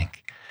like to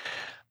think.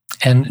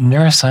 And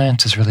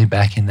neuroscience is really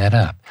backing that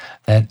up,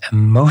 that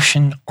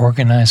emotion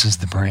organizes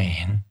the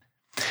brain,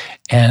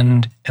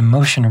 and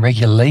emotion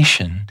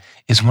regulation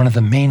is one of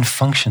the main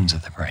functions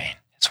of the brain.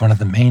 It's one of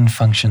the main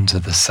functions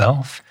of the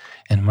self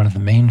and one of the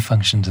main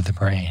functions of the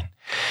brain.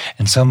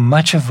 And so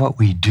much of what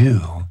we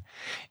do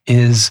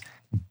is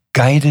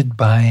guided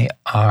by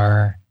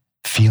our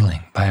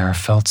feeling, by our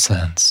felt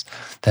sense.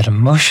 That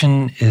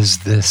emotion is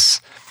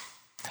this,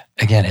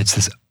 again, it's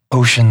this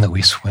ocean that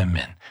we swim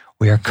in.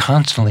 We are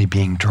constantly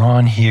being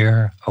drawn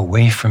here,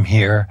 away from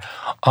here,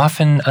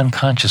 often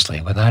unconsciously,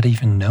 without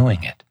even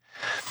knowing it.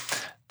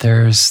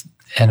 There's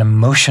an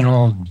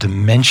emotional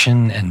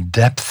dimension and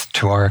depth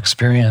to our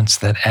experience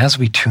that as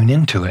we tune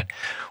into it,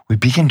 we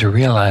begin to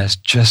realize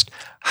just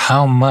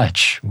how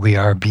much we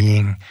are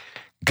being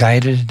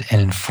guided and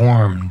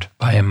informed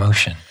by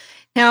emotion.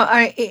 Now,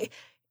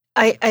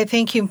 I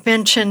think you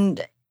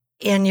mentioned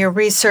in your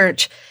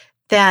research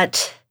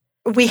that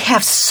we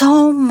have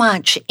so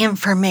much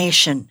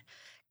information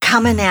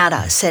coming at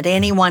us at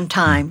any one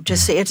time.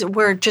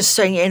 We're just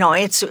saying,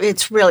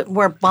 it's really,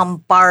 we're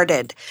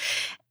bombarded.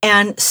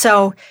 And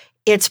so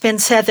it's been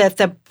said that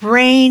the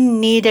brain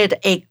needed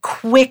a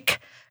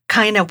quick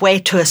kind of way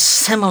to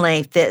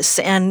assimilate this,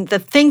 and the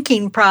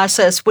thinking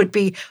process would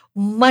be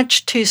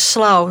much too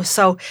slow.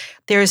 So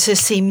there's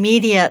this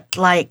immediate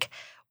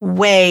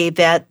way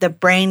that the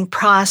brain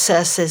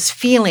processes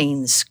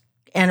feelings,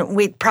 and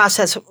we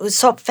process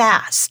so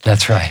fast.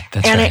 That's right.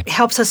 And it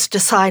helps us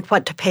decide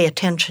what to pay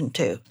attention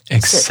to.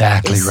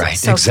 Exactly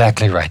right.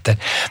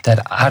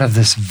 That out of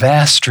this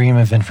vast stream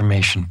of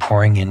information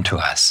pouring into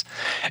us,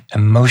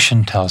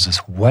 emotion tells us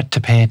what to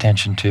pay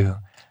attention to,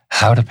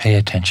 how to pay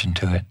attention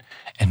to it,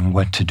 and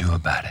what to do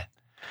about it.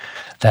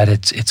 That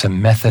it's a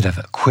method of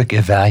a quick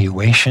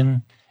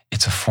evaluation.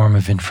 It's a form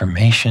of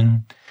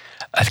information,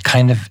 a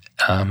kind of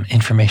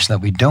information that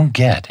we don't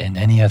get in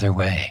any other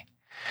way.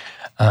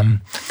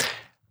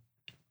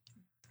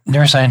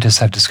 Neuroscientists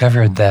have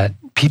discovered that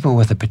people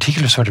with a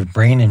particular sort of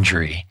brain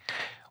injury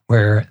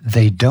where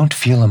they don't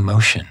feel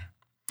emotion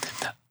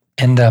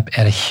end up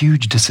at a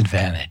huge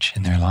disadvantage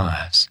in their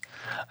lives.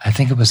 I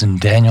think it was in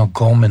Daniel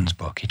Goleman's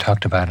book. He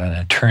talked about an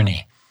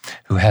attorney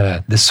who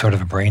had this sort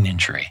of a brain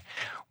injury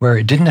where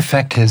it didn't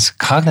affect his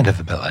cognitive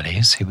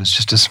abilities. He was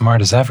just as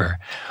smart as ever,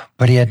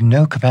 but he had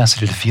no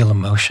capacity to feel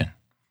emotion.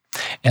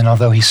 And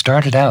although he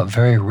started out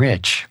very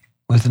rich,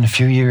 within a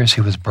few years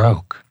he was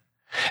broke.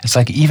 It's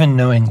like even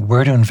knowing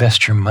where to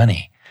invest your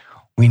money,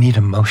 we need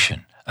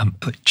emotion.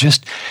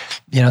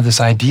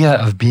 This idea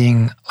of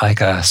being like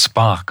a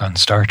Spock on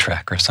Star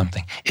Trek or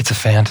something, it's a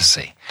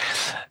fantasy.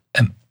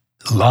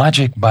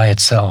 Logic by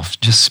itself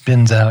just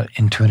spins out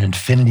into an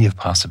infinity of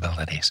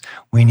possibilities.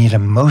 We need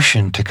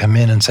emotion to come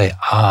in and say,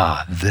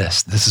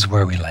 this is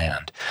where we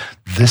land.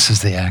 This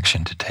is the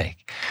action to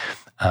take.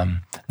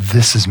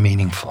 This is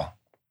meaningful.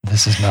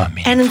 This is not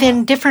meaningful. And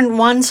then different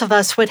ones of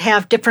us would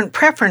have different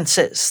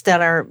preferences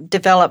that are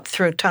developed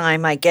through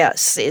time, I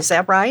guess. Is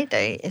that right?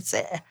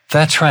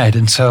 That's right.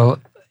 And so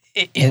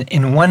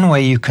in one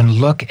way, you can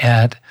look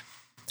at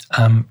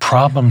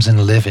problems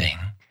in living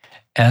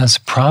as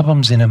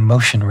problems in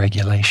emotion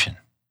regulation.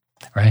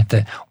 right?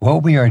 That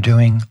what we are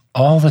doing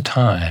all the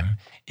time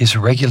is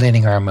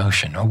regulating our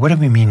emotion. Or what do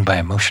we mean by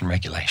emotion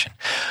regulation?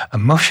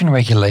 Emotion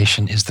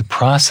regulation is the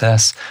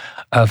process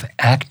of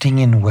acting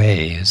in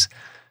ways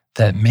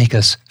that make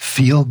us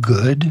feel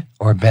good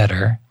or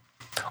better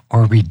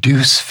or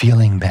reduce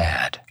feeling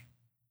bad.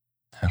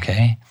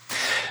 Okay?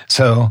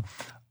 So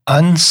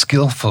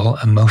unskillful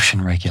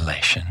emotion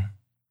regulation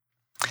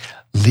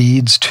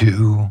leads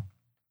to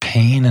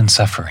pain and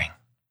suffering.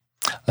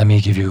 Let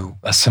me give you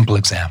a simple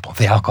example.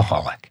 The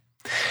alcoholic.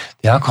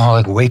 The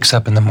alcoholic wakes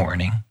up in the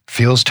morning,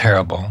 feels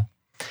terrible,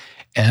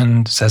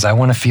 and says, I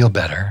want to feel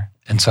better,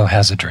 and so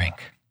has a drink.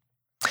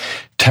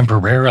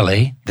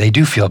 Temporarily, they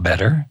do feel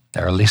better,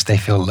 or at least they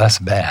feel less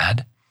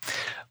bad,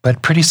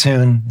 but pretty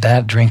soon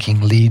that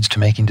drinking leads to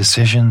making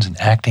decisions and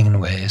acting in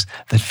ways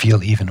that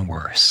feel even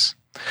worse.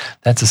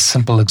 That's a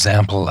simple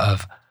example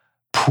of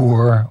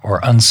poor or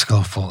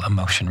unskillful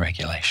emotion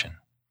regulation.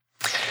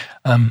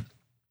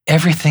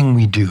 Everything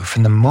we do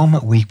from the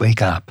moment we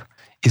wake up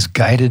is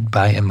guided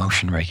by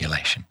emotion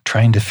regulation,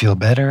 trying to feel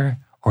better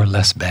or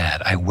less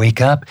bad. I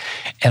wake up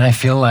and I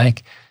feel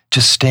like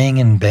just staying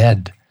in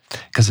bed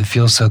because it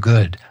feels so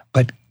good,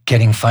 but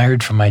getting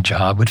fired from my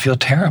job would feel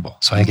terrible.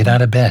 So I get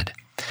out of bed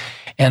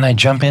and I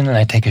jump in and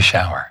I take a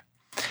shower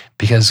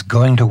because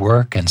going to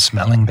work and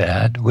smelling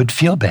bad would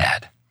feel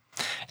bad.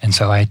 And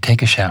so I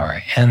take a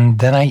shower and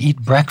then I eat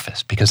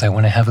breakfast because I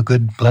want to have a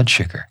good blood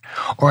sugar.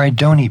 Or I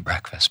don't eat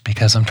breakfast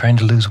because I'm trying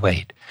to lose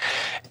weight.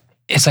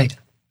 It's like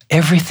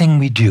everything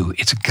we do,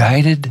 it's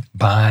guided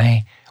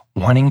by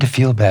wanting to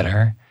feel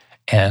better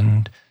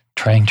and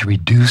trying to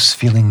reduce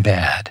feeling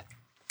bad.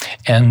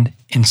 And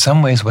in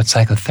some ways, what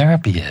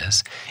psychotherapy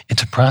is,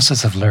 it's a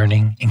process of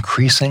learning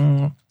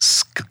increasingly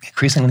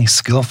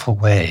skillful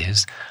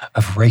ways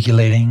of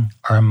regulating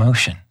our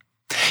emotion.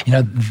 You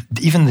know,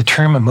 even the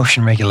term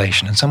emotion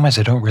regulation, in some ways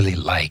I don't really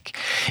like.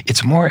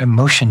 It's more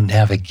emotion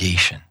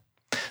navigation.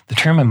 The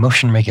term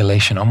emotion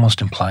regulation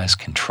almost implies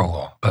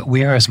control, but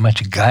we are as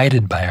much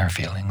guided by our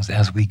feelings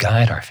as we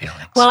guide our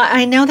feelings. Well,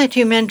 I know that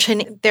you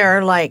mentioned there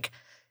are like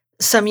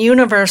some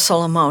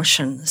universal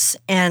emotions,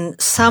 and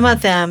some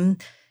of them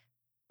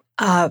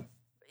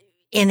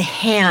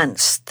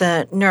enhance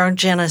the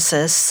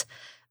neurogenesis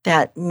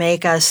that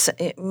make us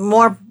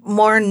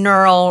more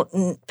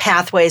neural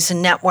pathways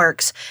and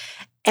networks.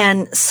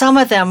 And some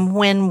of them,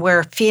 when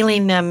we're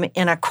feeling them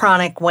in a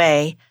chronic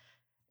way,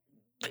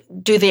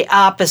 do the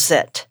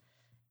opposite.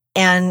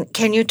 And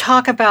can you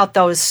talk about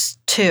those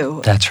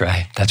too? That's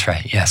right.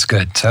 Yes,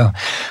 good. So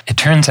it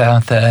turns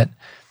out that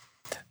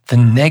the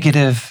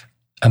negative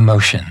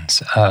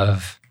emotions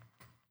of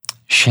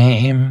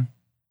shame,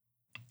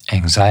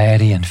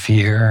 anxiety and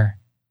fear,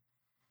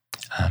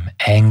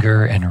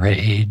 anger and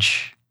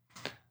rage,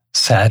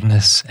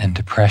 sadness and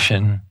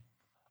depression,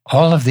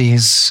 all of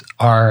these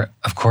are,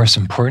 of course,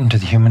 important to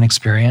the human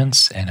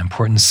experience and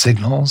important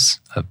signals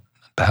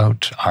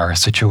about our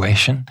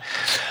situation.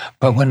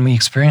 But when we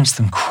experience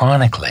them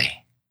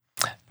chronically,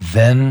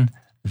 then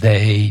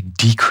they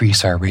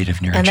decrease our rate of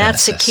neurogenesis. And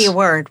that's the key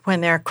word,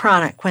 when they're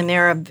chronic, when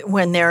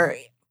they're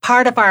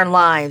part of our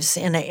lives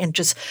and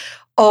just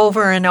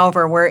over and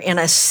over, we're in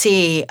a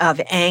sea of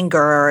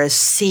anger or a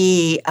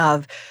sea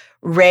of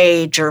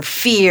rage or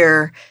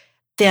fear,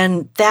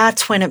 then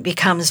that's when it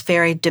becomes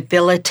very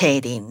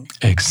debilitating.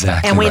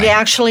 Exactly. And we'd right.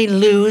 actually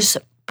lose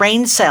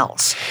brain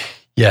cells.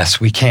 Yes,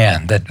 we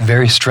can. That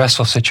very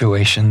stressful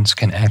situations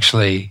can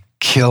actually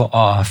kill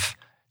off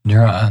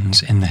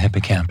neurons in the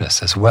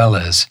hippocampus, as well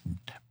as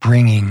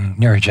bringing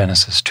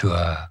neurogenesis to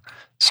a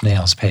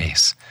snail's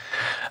pace.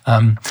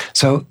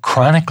 So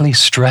chronically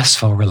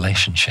stressful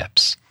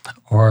relationships,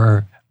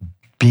 or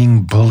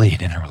being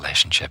bullied in a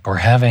relationship, or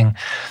having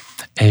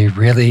a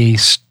really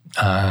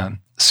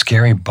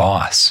scary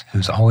boss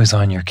who's always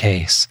on your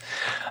case,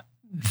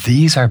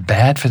 these are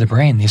bad for the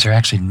brain. These are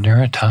actually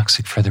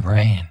neurotoxic for the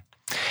brain.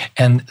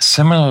 And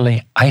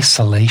similarly,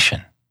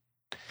 isolation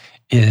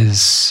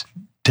is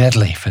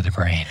deadly for the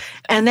brain.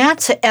 And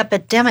that's an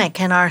epidemic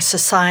in our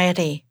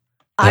society.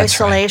 That's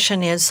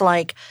Isolation right. is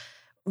like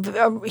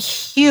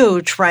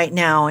huge right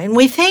now. And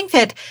we think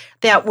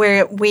that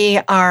we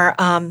are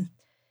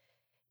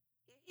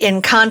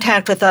in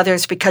contact with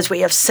others because we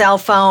have cell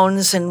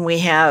phones and we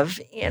have,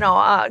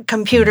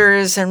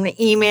 computers and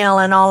email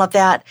and all of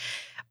that.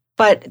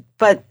 But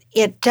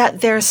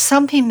there's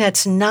something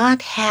that's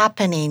not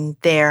happening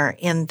there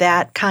in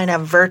that kind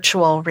of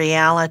virtual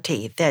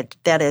reality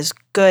that is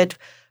good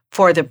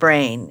for the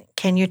brain.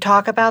 Can you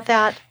talk about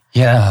that?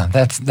 Yeah,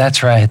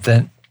 that's right.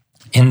 That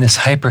in this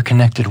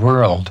hyper-connected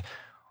world,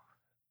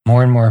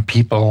 more and more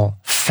people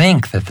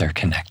think that they're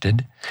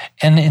connected,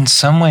 and in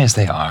some ways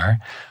they are,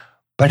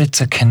 but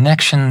it's a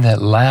connection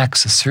that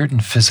lacks a certain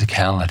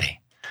physicality,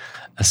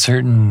 a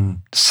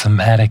certain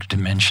somatic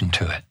dimension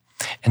to it.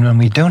 And when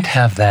we don't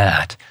have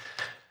that,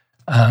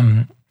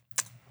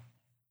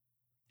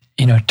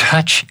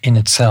 touch in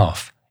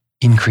itself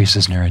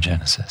increases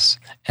neurogenesis,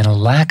 and a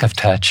lack of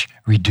touch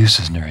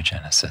reduces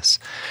neurogenesis.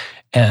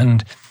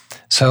 And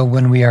So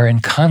when we are in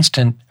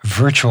constant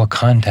virtual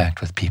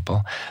contact with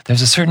people,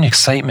 there's a certain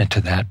excitement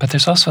to that, but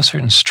there's also a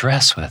certain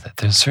stress with it.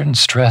 There's a certain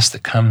stress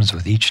that comes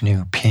with each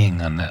new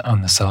ping on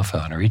the cell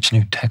phone or each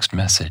new text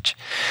message.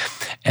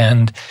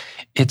 And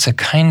it's a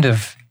kind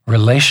of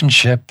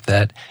relationship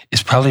that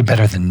is probably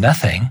better than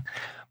nothing,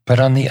 but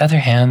on the other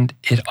hand,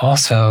 it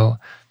also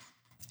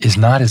is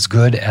not as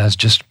good as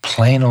just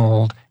plain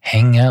old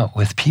hanging out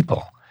with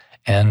people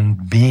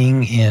and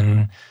being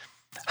in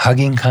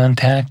hugging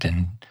contact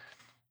and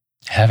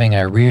having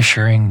a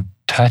reassuring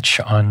touch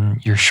on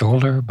your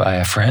shoulder by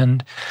a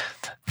friend.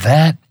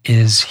 That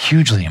is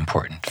hugely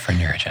important for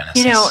neurogenesis.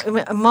 You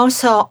know,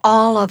 most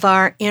all of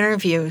our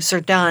interviews are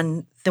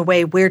done the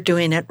way we're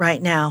doing it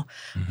right now.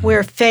 Mm-hmm.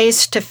 We're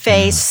face to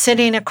face,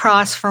 sitting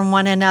across from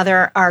one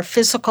another. Our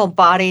physical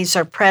bodies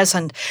are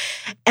present.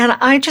 And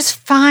I just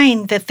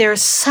find that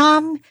there's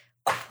some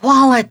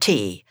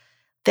quality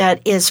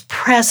that is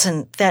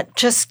present that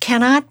just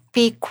cannot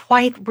be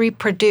quite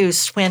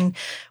reproduced when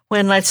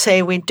let's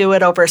say we do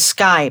it over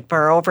Skype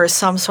or over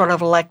some sort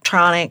of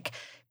electronic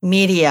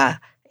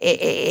media.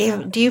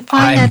 Do you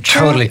find that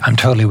true? I'm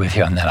totally with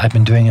you on that. I've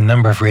been doing a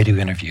number of radio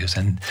interviews,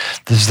 and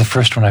this is the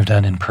first one I've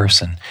done in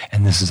person,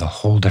 and this is a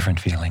whole different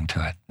feeling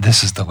to it.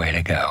 This is the way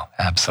to go,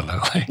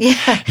 absolutely.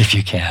 Yeah. If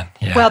you can.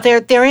 Yeah. Well,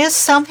 there is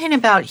something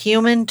about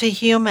human to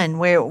human.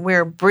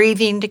 We're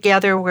breathing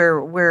together.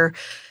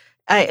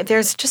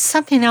 There's just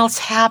something else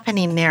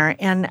happening there,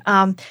 and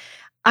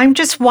I'm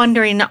just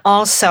wondering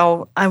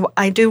also,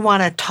 I do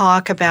want to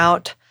talk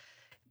about,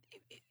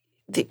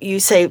 you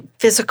say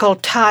physical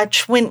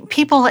touch. When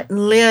people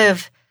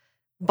live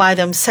by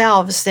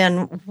themselves,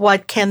 then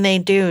what can they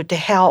do to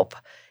help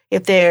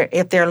if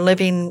they're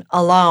living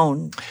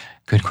alone?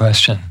 Good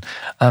question.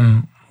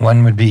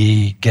 One would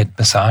be get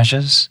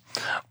massages.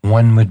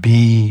 One would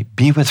be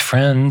with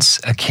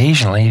friends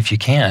occasionally, if you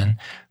can,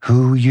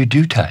 who you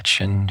do touch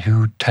and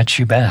who touch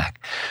you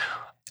back.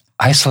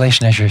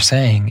 Isolation, as you're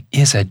saying,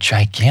 is a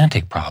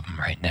gigantic problem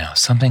right now.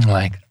 Something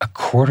like a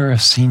quarter of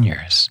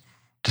seniors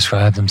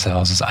describe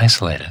themselves as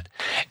isolated,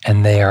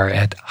 and they are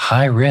at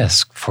high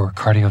risk for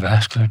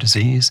cardiovascular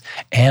disease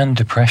and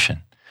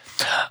depression.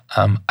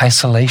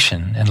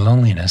 Isolation and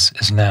loneliness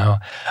is now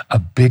a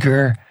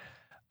bigger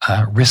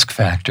risk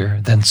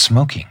factor than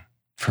smoking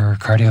for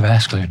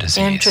cardiovascular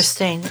disease.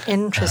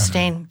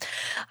 Interesting.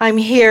 I'm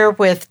here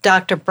with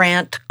Dr.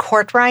 Brant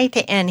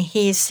Courtright, and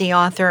he's the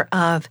author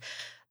of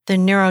The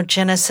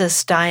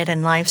Neurogenesis Diet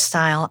and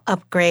Lifestyle,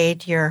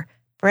 Upgrade Your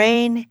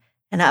Brain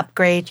and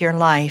Upgrade Your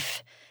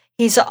Life.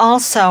 He's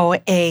also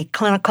a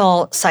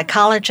clinical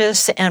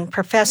psychologist and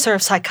professor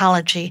of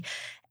psychology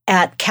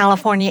at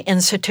California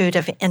Institute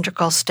of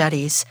Integral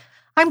Studies.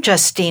 I'm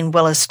Justine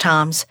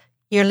Willis-Toms.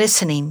 You're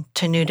listening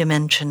to New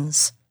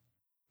Dimensions.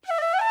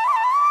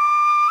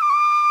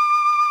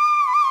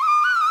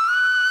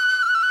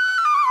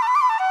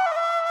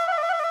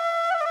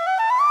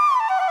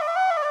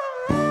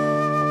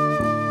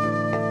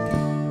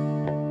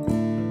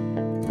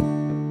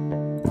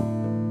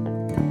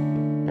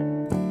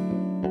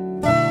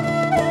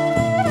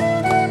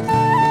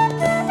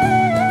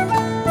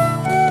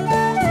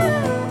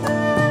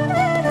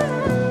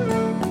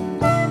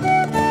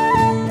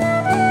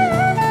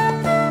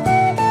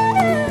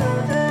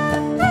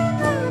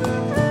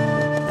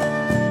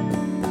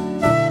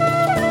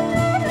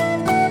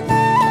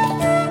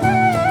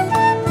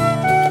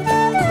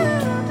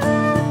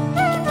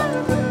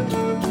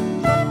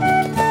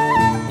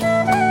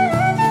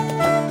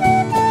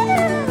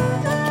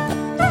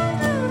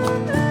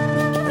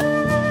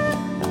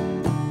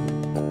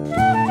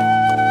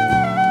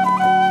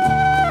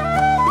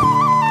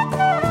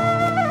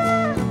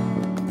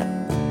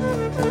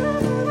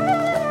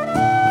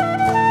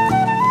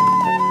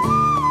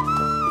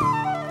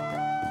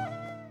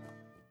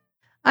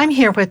 I'm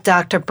here with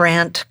Dr.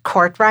 Brant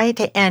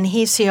Courtright, and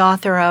he's the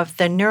author of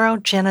The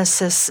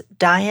Neurogenesis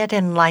Diet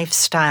and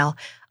Lifestyle,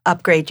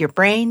 Upgrade Your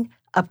Brain,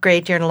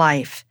 Upgrade Your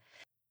Life.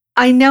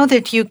 I know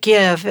that you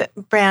give,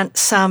 Brant,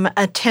 some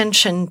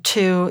attention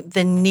to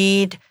the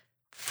need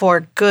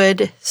for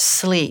good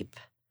sleep.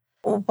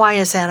 Why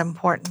is that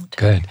important?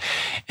 Good.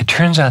 It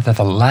turns out that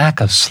the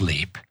lack of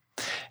sleep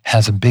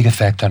has a big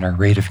effect on our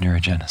rate of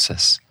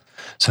neurogenesis.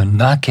 So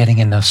not getting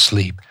enough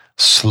sleep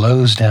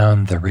slows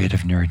down the rate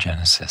of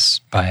neurogenesis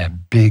by a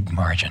big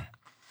margin.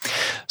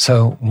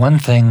 So one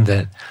thing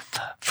that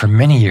for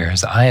many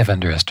years I have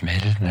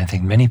underestimated, and I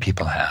think many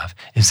people have,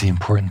 is the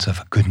importance of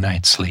a good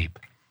night's sleep.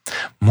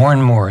 More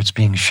and more it's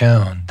being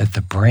shown that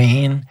the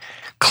brain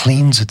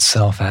cleans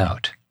itself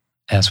out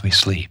as we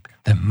sleep.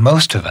 That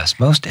most of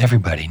us, most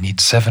everybody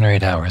needs 7 or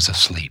 8 hours of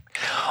sleep.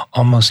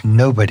 Almost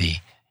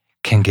nobody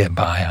can get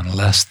by on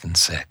less than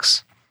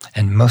 6.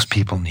 And most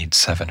people need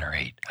 7 or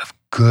 8 of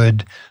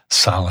good,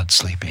 solid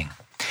sleeping.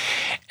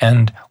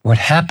 And what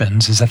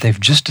happens is that they've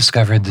just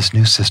discovered this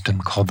new system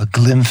called the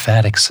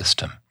glymphatic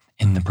system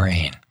in the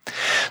brain.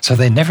 So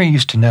they never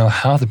used to know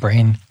how the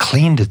brain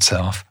cleaned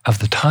itself of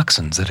the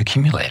toxins that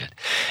accumulated.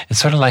 It's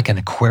sort of like an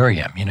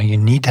aquarium. You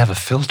need to have a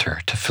filter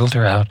to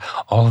filter out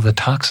all of the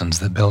toxins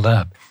that build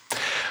up.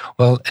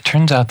 Well, it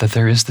turns out that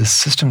there is this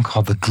system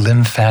called the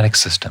glymphatic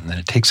system, that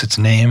it takes its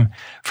name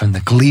from the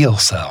glial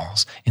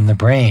cells in the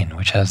brain,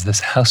 which has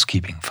this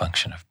housekeeping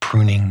function of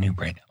pruning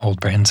old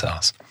brain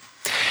cells.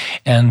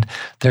 And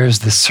there's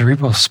the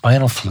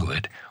cerebrospinal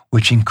fluid,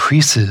 which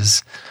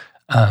increases,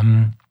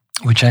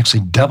 which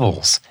actually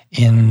doubles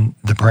in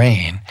the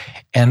brain.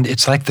 And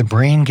it's like the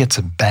brain gets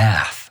a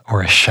bath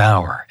or a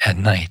shower at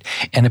night,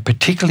 and it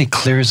particularly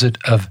clears it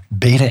of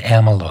beta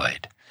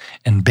amyloid.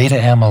 And beta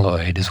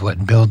amyloid is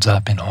what builds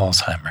up in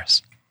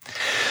Alzheimer's.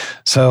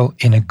 So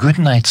in a good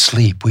night's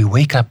sleep, we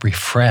wake up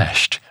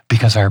refreshed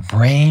because our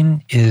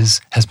brain has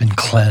been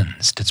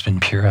cleansed, it's been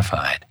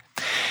purified.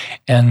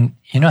 And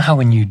you know how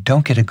when you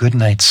don't get a good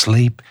night's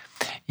sleep,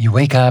 you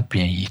wake up,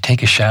 you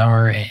take a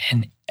shower,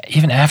 and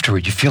even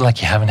afterward, you feel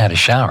like you haven't had a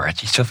shower.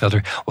 You still feel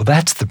dirty. Well,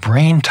 that's the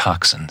brain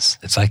toxins.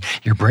 It's like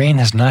your brain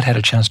has not had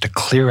a chance to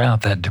clear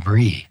out that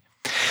debris.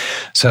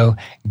 So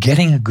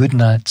getting a good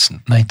night's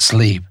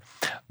sleep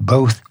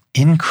both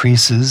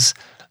increases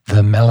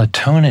the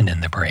melatonin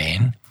in the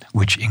brain,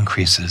 which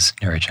increases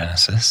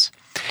neurogenesis,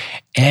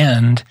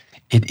 and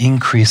it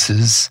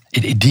decreases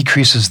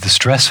the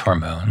stress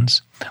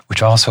hormones,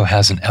 which also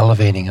has an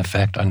elevating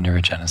effect on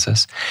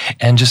neurogenesis.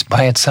 And just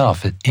by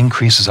itself, it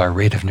increases our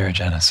rate of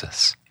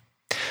neurogenesis.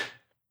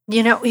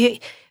 You know,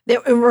 it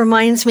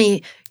reminds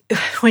me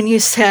when you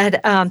said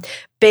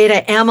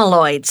beta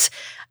amyloids,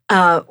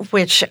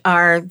 which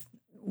are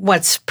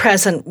what's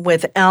present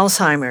with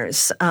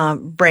Alzheimer's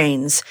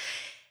brains.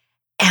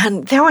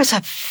 And there was a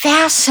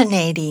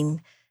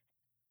fascinating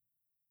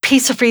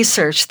piece of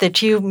research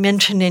that you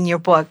mentioned in your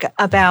book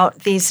about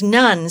these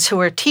nuns who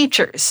were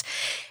teachers.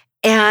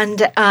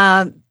 And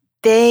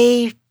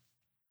they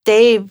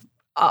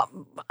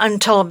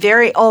until a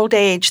very old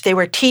age, they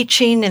were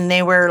teaching and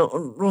they were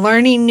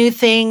learning new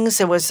things.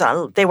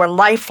 They were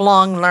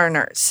lifelong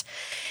learners.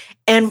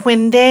 And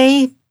when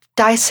they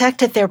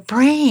dissected their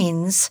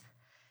brains,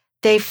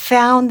 they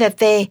found that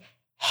they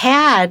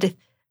had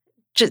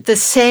the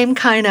same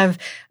kind of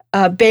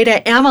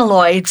beta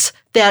amyloids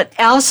that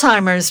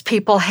Alzheimer's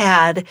people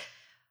had,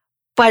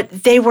 but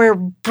they were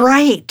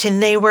bright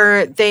and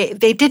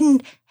they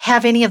didn't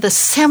have any of the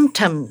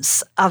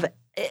symptoms of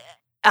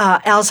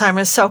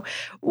Alzheimer's. So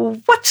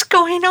what's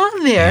going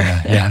on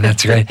there? Yeah,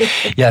 that's great.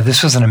 Yeah,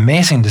 this was an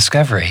amazing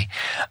discovery.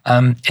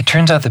 It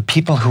turns out that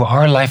people who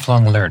are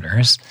lifelong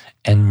learners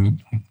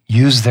and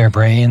use their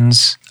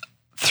brains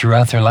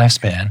throughout their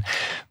lifespan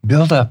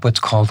build up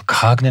what's called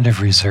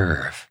cognitive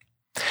reserve.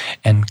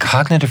 And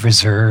cognitive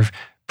reserve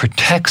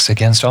protects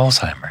against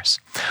Alzheimer's.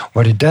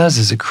 What it does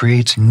is it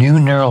creates new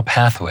neural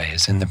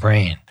pathways in the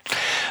brain.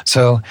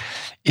 So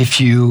if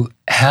you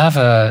have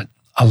a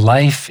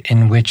life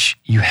in which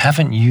you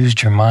haven't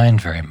used your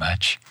mind very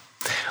much,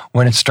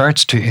 when it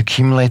starts to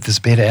accumulate this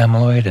beta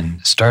amyloid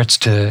and starts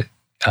to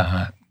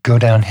go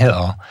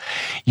downhill,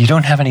 you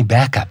don't have any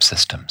backup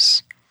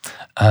systems.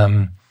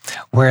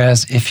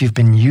 Whereas if you've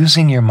been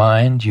using your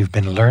mind, you've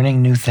been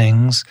learning new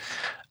things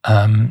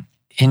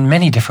in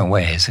many different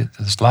ways.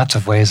 There's lots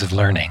of ways of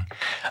learning.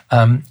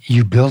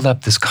 You build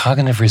up this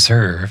cognitive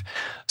reserve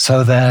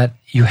so that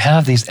you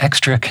have these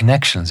extra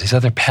connections, these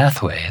other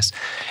pathways,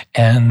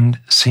 and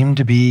seem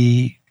to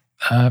be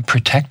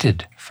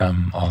protected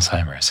from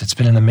Alzheimer's. It's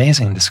been an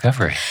amazing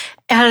discovery.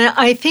 And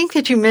I think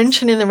that you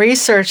mentioned in the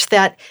research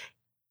that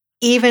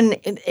even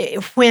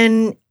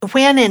when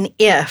and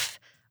if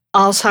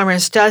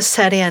Alzheimer's does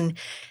set in,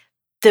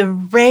 the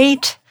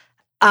rate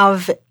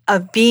of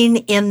being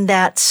in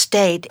that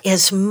state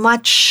is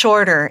much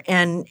shorter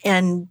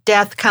and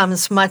death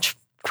comes much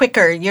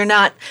quicker. You're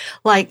not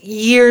like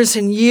years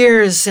and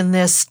years in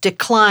this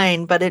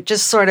decline, but it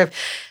just sort of,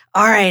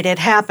 all right, it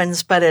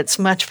happens, but it's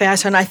much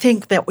faster. And I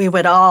think that we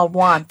would all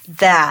want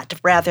that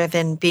rather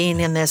than being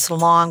in this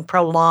long,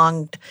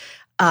 prolonged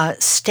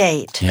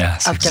state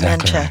of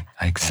dementia. Right.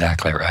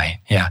 Exactly right.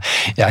 Yeah.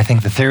 I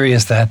think the theory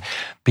is that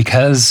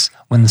because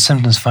when the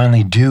symptoms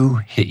finally do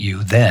hit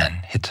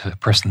the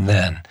person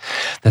then,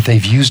 that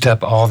they've used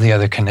up all the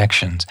other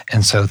connections,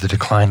 and so the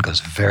decline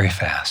goes very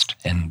fast.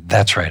 And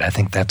that's right. I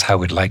think that's how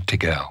we'd like to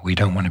go. We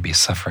don't want to be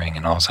suffering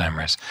in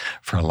Alzheimer's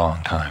for a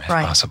long time, if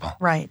possible.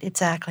 Right,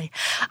 exactly.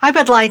 I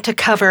would like to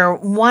cover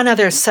one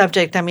other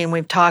subject. I mean,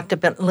 we've talked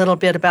a little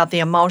bit about the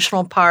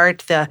emotional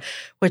part,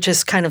 which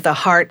is kind of the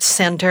heart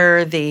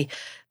center, the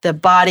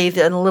body,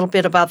 a little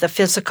bit about the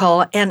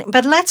physical,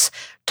 but let's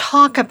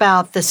talk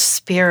about the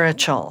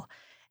spiritual.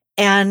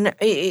 And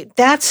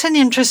that's an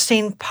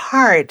interesting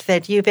part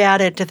that you've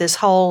added to this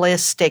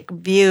holistic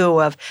view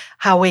of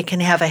how we can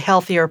have a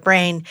healthier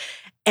brain.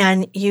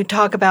 And you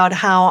talk about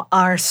how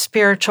our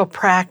spiritual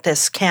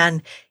practice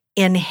can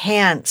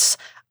enhance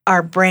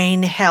our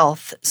brain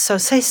health. So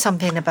say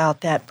something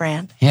about that,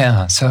 Brant.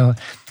 Yeah, so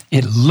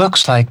it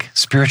looks like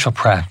spiritual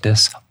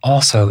practice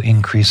also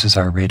increases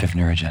our rate of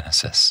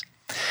neurogenesis.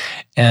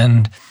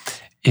 And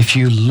if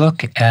you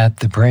look at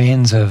the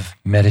brains of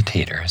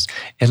meditators,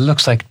 it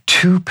looks like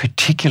two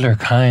particular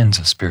kinds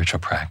of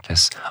spiritual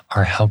practice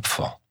are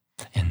helpful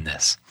in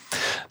this.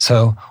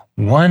 So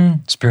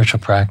one spiritual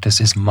practice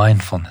is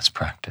mindfulness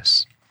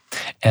practice.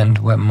 And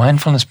what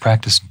mindfulness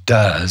practice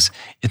does,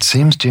 it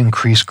seems to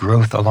increase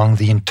growth along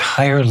the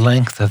entire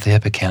length of the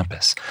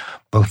hippocampus,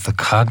 both the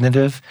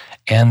cognitive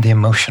and the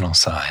emotional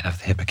side of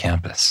the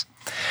hippocampus.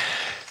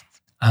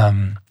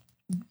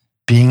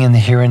 Being in the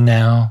here and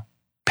now,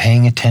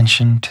 paying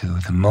attention to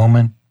the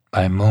moment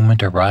by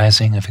moment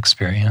arising of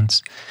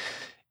experience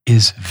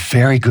is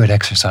very good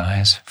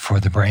exercise for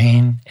the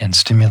brain and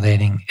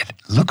stimulating, it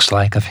looks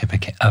like, of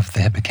the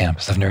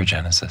hippocampus, of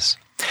neurogenesis.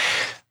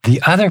 The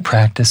other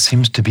practice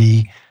seems to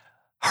be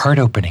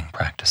heart-opening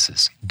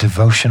practices,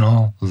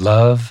 devotional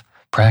love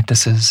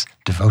practices,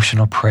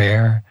 devotional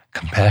prayer,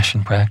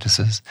 compassion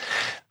practices.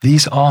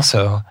 These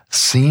also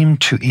seem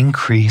to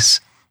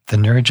increase the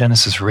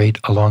neurogenesis rate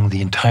along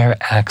the entire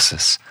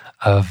axis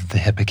of the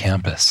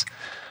hippocampus.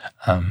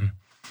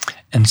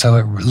 And so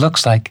it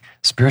looks like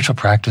spiritual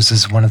practice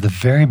is one of the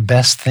very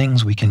best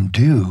things we can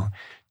do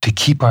to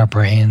keep our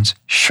brains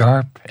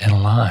sharp and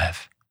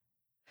alive.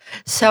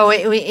 So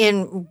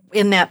in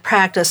that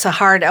practice, a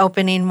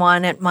heart-opening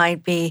one, it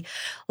might be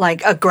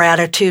like a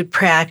gratitude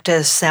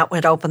practice that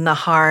would open the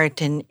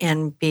heart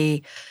and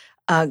be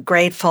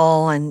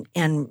grateful, and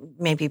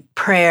maybe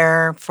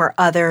prayer for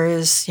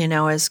others,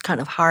 is kind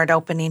of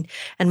heart-opening.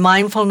 And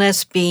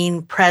mindfulness,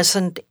 being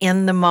present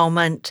in the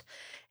moment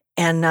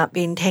and not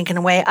being taken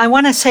away. I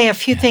want to say a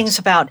few things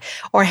about,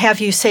 or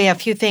have you say a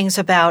few things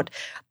about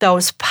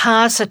those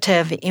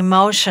positive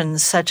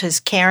emotions such as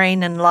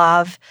caring and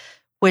love,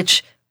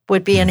 which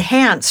would be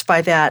enhanced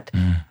by that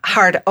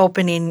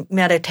heart-opening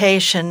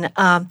meditation.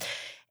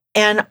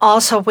 And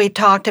also we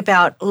talked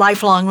about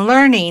lifelong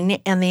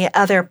learning, and the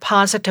other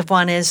positive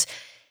one is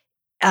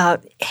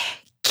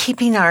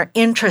keeping our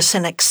interest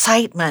and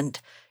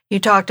excitement. You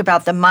talked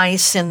about the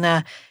mice in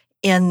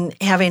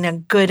having a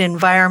good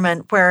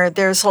environment where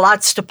there's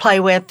lots to play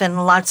with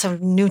and lots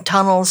of new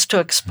tunnels to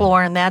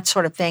explore and that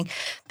sort of thing.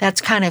 That's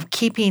kind of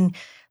keeping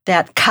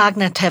that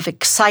cognitive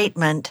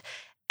excitement.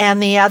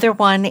 And the other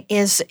one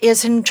is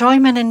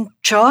enjoyment and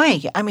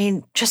joy. I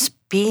mean, just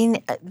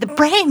the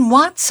brain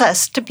wants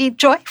us to be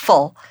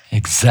joyful.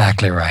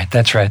 Exactly right.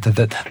 That's right.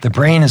 The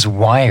brain is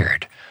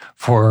wired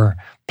for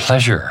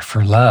pleasure,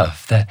 for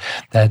love. That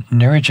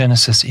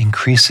neurogenesis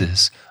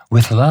increases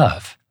with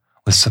love,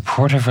 with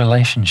supportive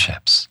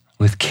relationships,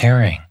 with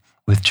caring,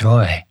 with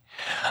joy.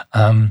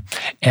 And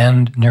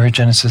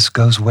neurogenesis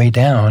goes way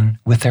down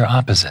with their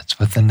opposites,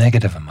 with the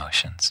negative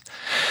emotions.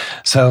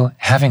 So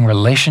having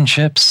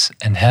relationships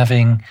and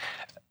having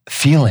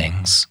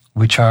feelings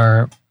which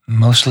are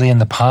mostly in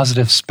the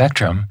positive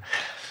spectrum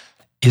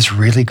is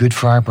really good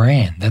for our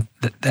brain.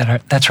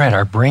 That's right.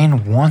 Our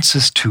brain wants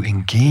us to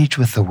engage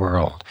with the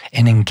world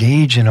and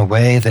engage in a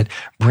way that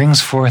brings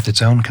forth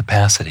its own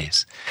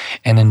capacities.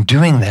 And in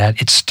doing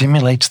that, it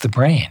stimulates the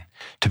brain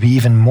to be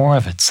even more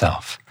of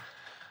itself.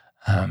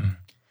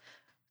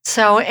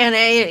 So,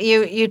 and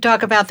you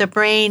talk about the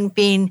brain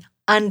being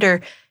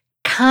under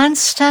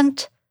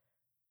constant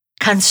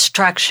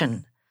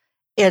construction.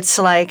 It's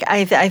like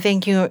I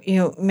think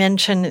you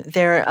mentioned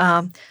there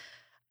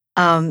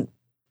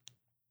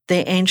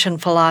the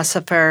ancient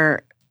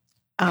philosopher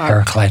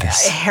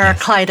Heraclitus,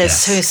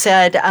 yes. Who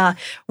said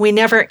we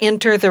never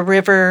enter the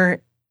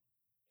river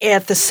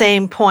at the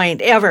same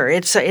point ever.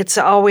 It's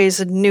always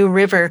a new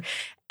river,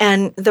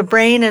 and the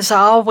brain is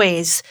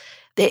always.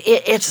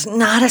 It's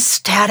not a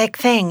static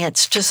thing.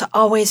 It's just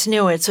always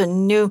new. It's a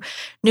new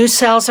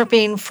cells are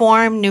being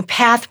formed, new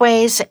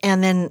pathways,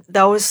 and then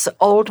those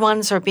old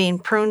ones are being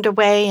pruned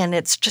away. And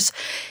it's just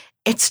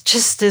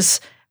this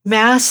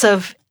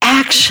massive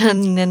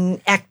action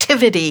and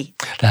activity.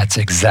 That's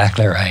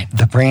exactly right.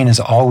 The brain is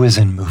always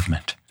in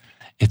movement.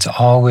 It's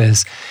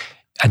always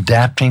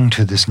adapting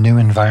to this new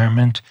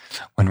environment.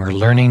 When we're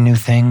learning new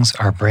things,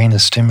 our brain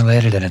is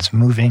stimulated and it's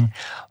moving.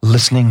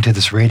 Listening to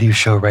this radio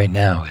show right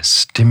now is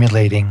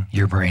stimulating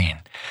your brain.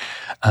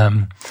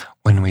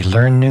 When we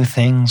learn new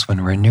things,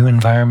 when we're in new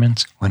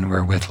environments, when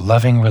we're with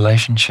loving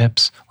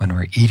relationships, when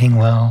we're eating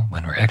well,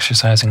 when we're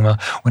exercising well,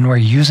 when we're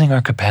using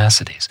our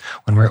capacities,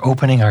 when we're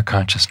opening our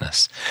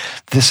consciousness,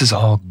 this is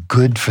all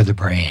good for the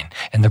brain.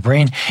 And the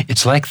brain,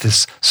 it's like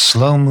this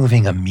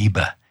slow-moving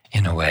amoeba.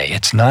 In a way,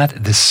 it's not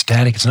this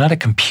static, it's not a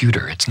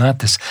computer, it's not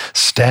this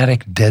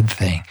static, dead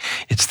thing.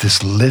 It's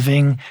this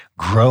living,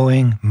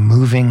 growing,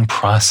 moving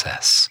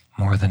process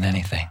more than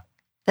anything.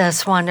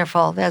 That's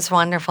wonderful. That's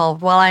wonderful.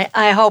 Well,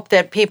 I hope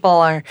that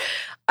people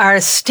are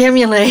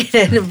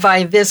stimulated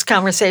by this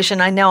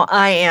conversation. I know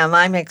I am.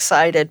 I'm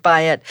excited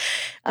by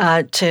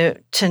it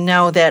to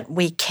know that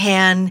we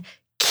can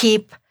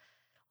keep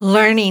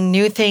learning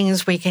new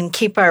things. We can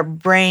keep our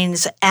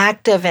brains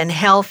active and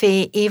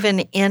healthy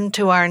even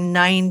into our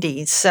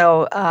 90s.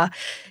 So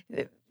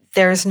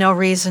there's no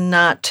reason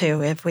not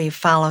to if we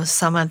follow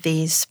some of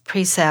these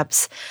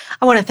precepts.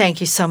 I want to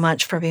thank you so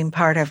much for being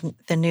part of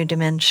the New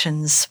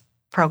Dimensions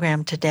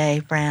program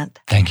today, Brant.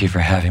 Thank you for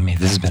having me.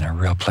 This has been a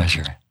real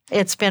pleasure.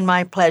 It's been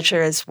my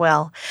pleasure as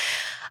well.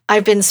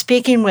 I've been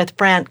speaking with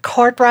Brant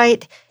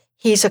Cortright.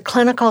 He's a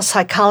clinical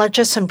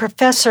psychologist and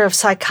professor of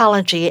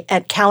psychology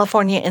at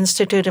California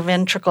Institute of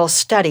Integral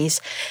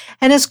Studies,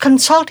 and his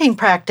consulting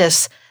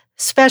practice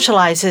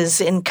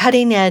specializes in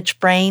cutting-edge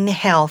brain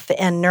health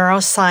and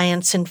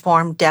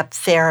neuroscience-informed depth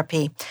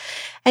therapy.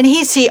 And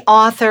he's the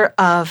author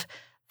of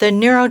The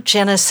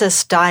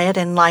Neurogenesis Diet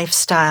and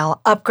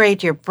Lifestyle,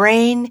 Upgrade Your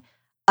Brain,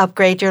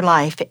 Upgrade Your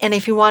Life. And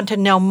if you want to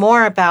know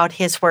more about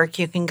his work,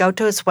 you can go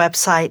to his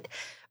website,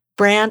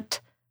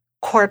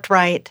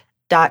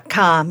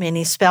 BrantCortright.com, and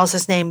he spells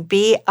his name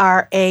Brant,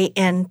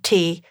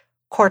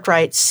 Cortright,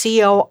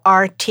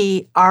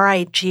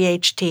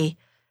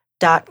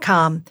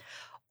 CORTRIGHT.com.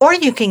 Or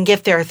you can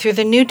get there through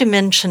the New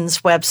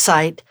Dimensions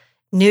website,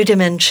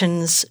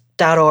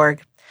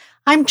 newdimensions.org.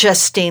 I'm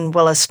Justine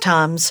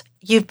Willis-Toms.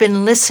 You've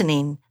been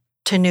listening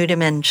to New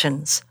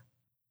Dimensions.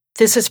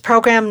 This is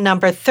program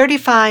number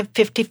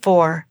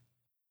 3554.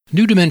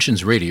 New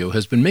Dimensions Radio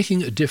has been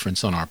making a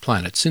difference on our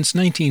planet since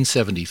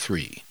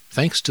 1973,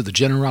 thanks to the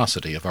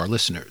generosity of our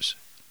listeners.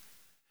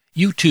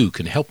 You too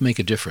can help make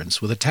a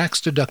difference with a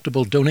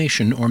tax-deductible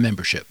donation or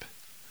membership.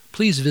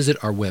 Please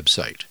visit our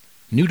website,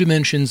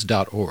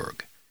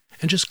 newdimensions.org,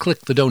 and just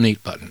click the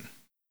Donate button.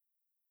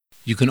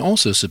 You can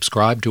also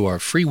subscribe to our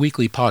free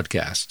weekly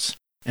podcasts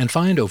and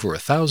find over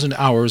 1,000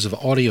 hours of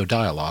audio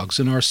dialogues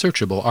in our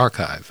searchable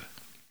archive.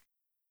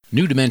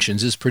 New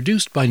Dimensions is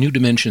produced by New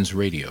Dimensions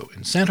Radio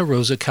in Santa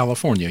Rosa,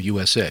 California,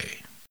 USA.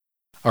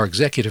 Our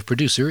executive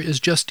producer is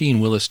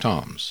Justine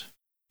Willis-Toms.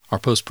 Our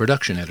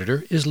post-production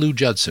editor is Lou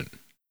Judson.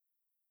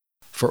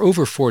 For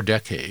over 4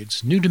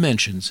 decades, New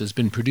Dimensions has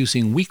been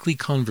producing weekly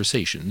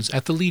conversations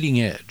at the leading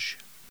edge.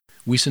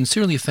 We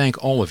sincerely thank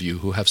all of you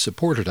who have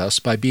supported us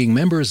by being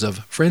members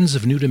of Friends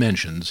of New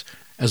Dimensions,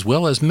 as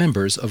well as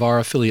members of our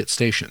affiliate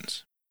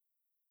stations.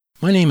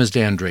 My name is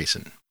Dan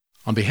Drayson.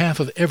 On behalf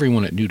of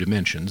everyone at New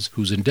Dimensions,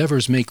 whose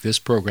endeavors make this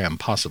program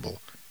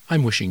possible,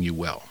 I'm wishing you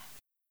well.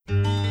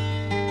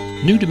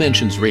 New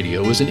Dimensions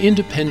Radio is an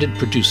independent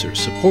producer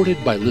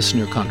supported by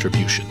listener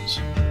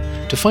contributions.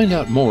 To find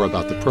out more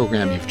about the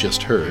program you've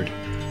just heard,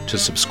 to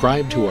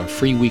subscribe to our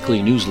free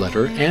weekly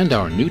newsletter and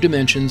our New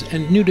Dimensions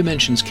and New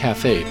Dimensions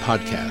Cafe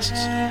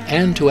podcasts,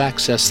 and to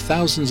access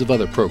thousands of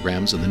other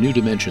programs in the New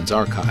Dimensions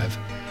archive,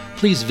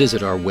 please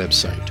visit our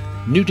website,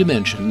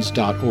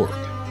 newdimensions.org.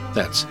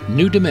 That's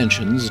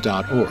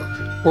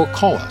newdimensions.org. Or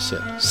call us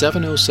at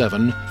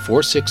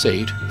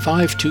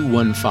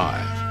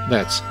 707-468-5215.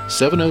 That's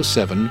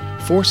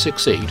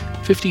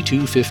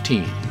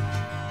 707-468-5215.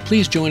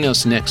 Please join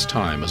us next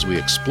time as we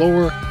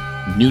explore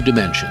New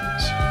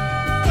Dimensions.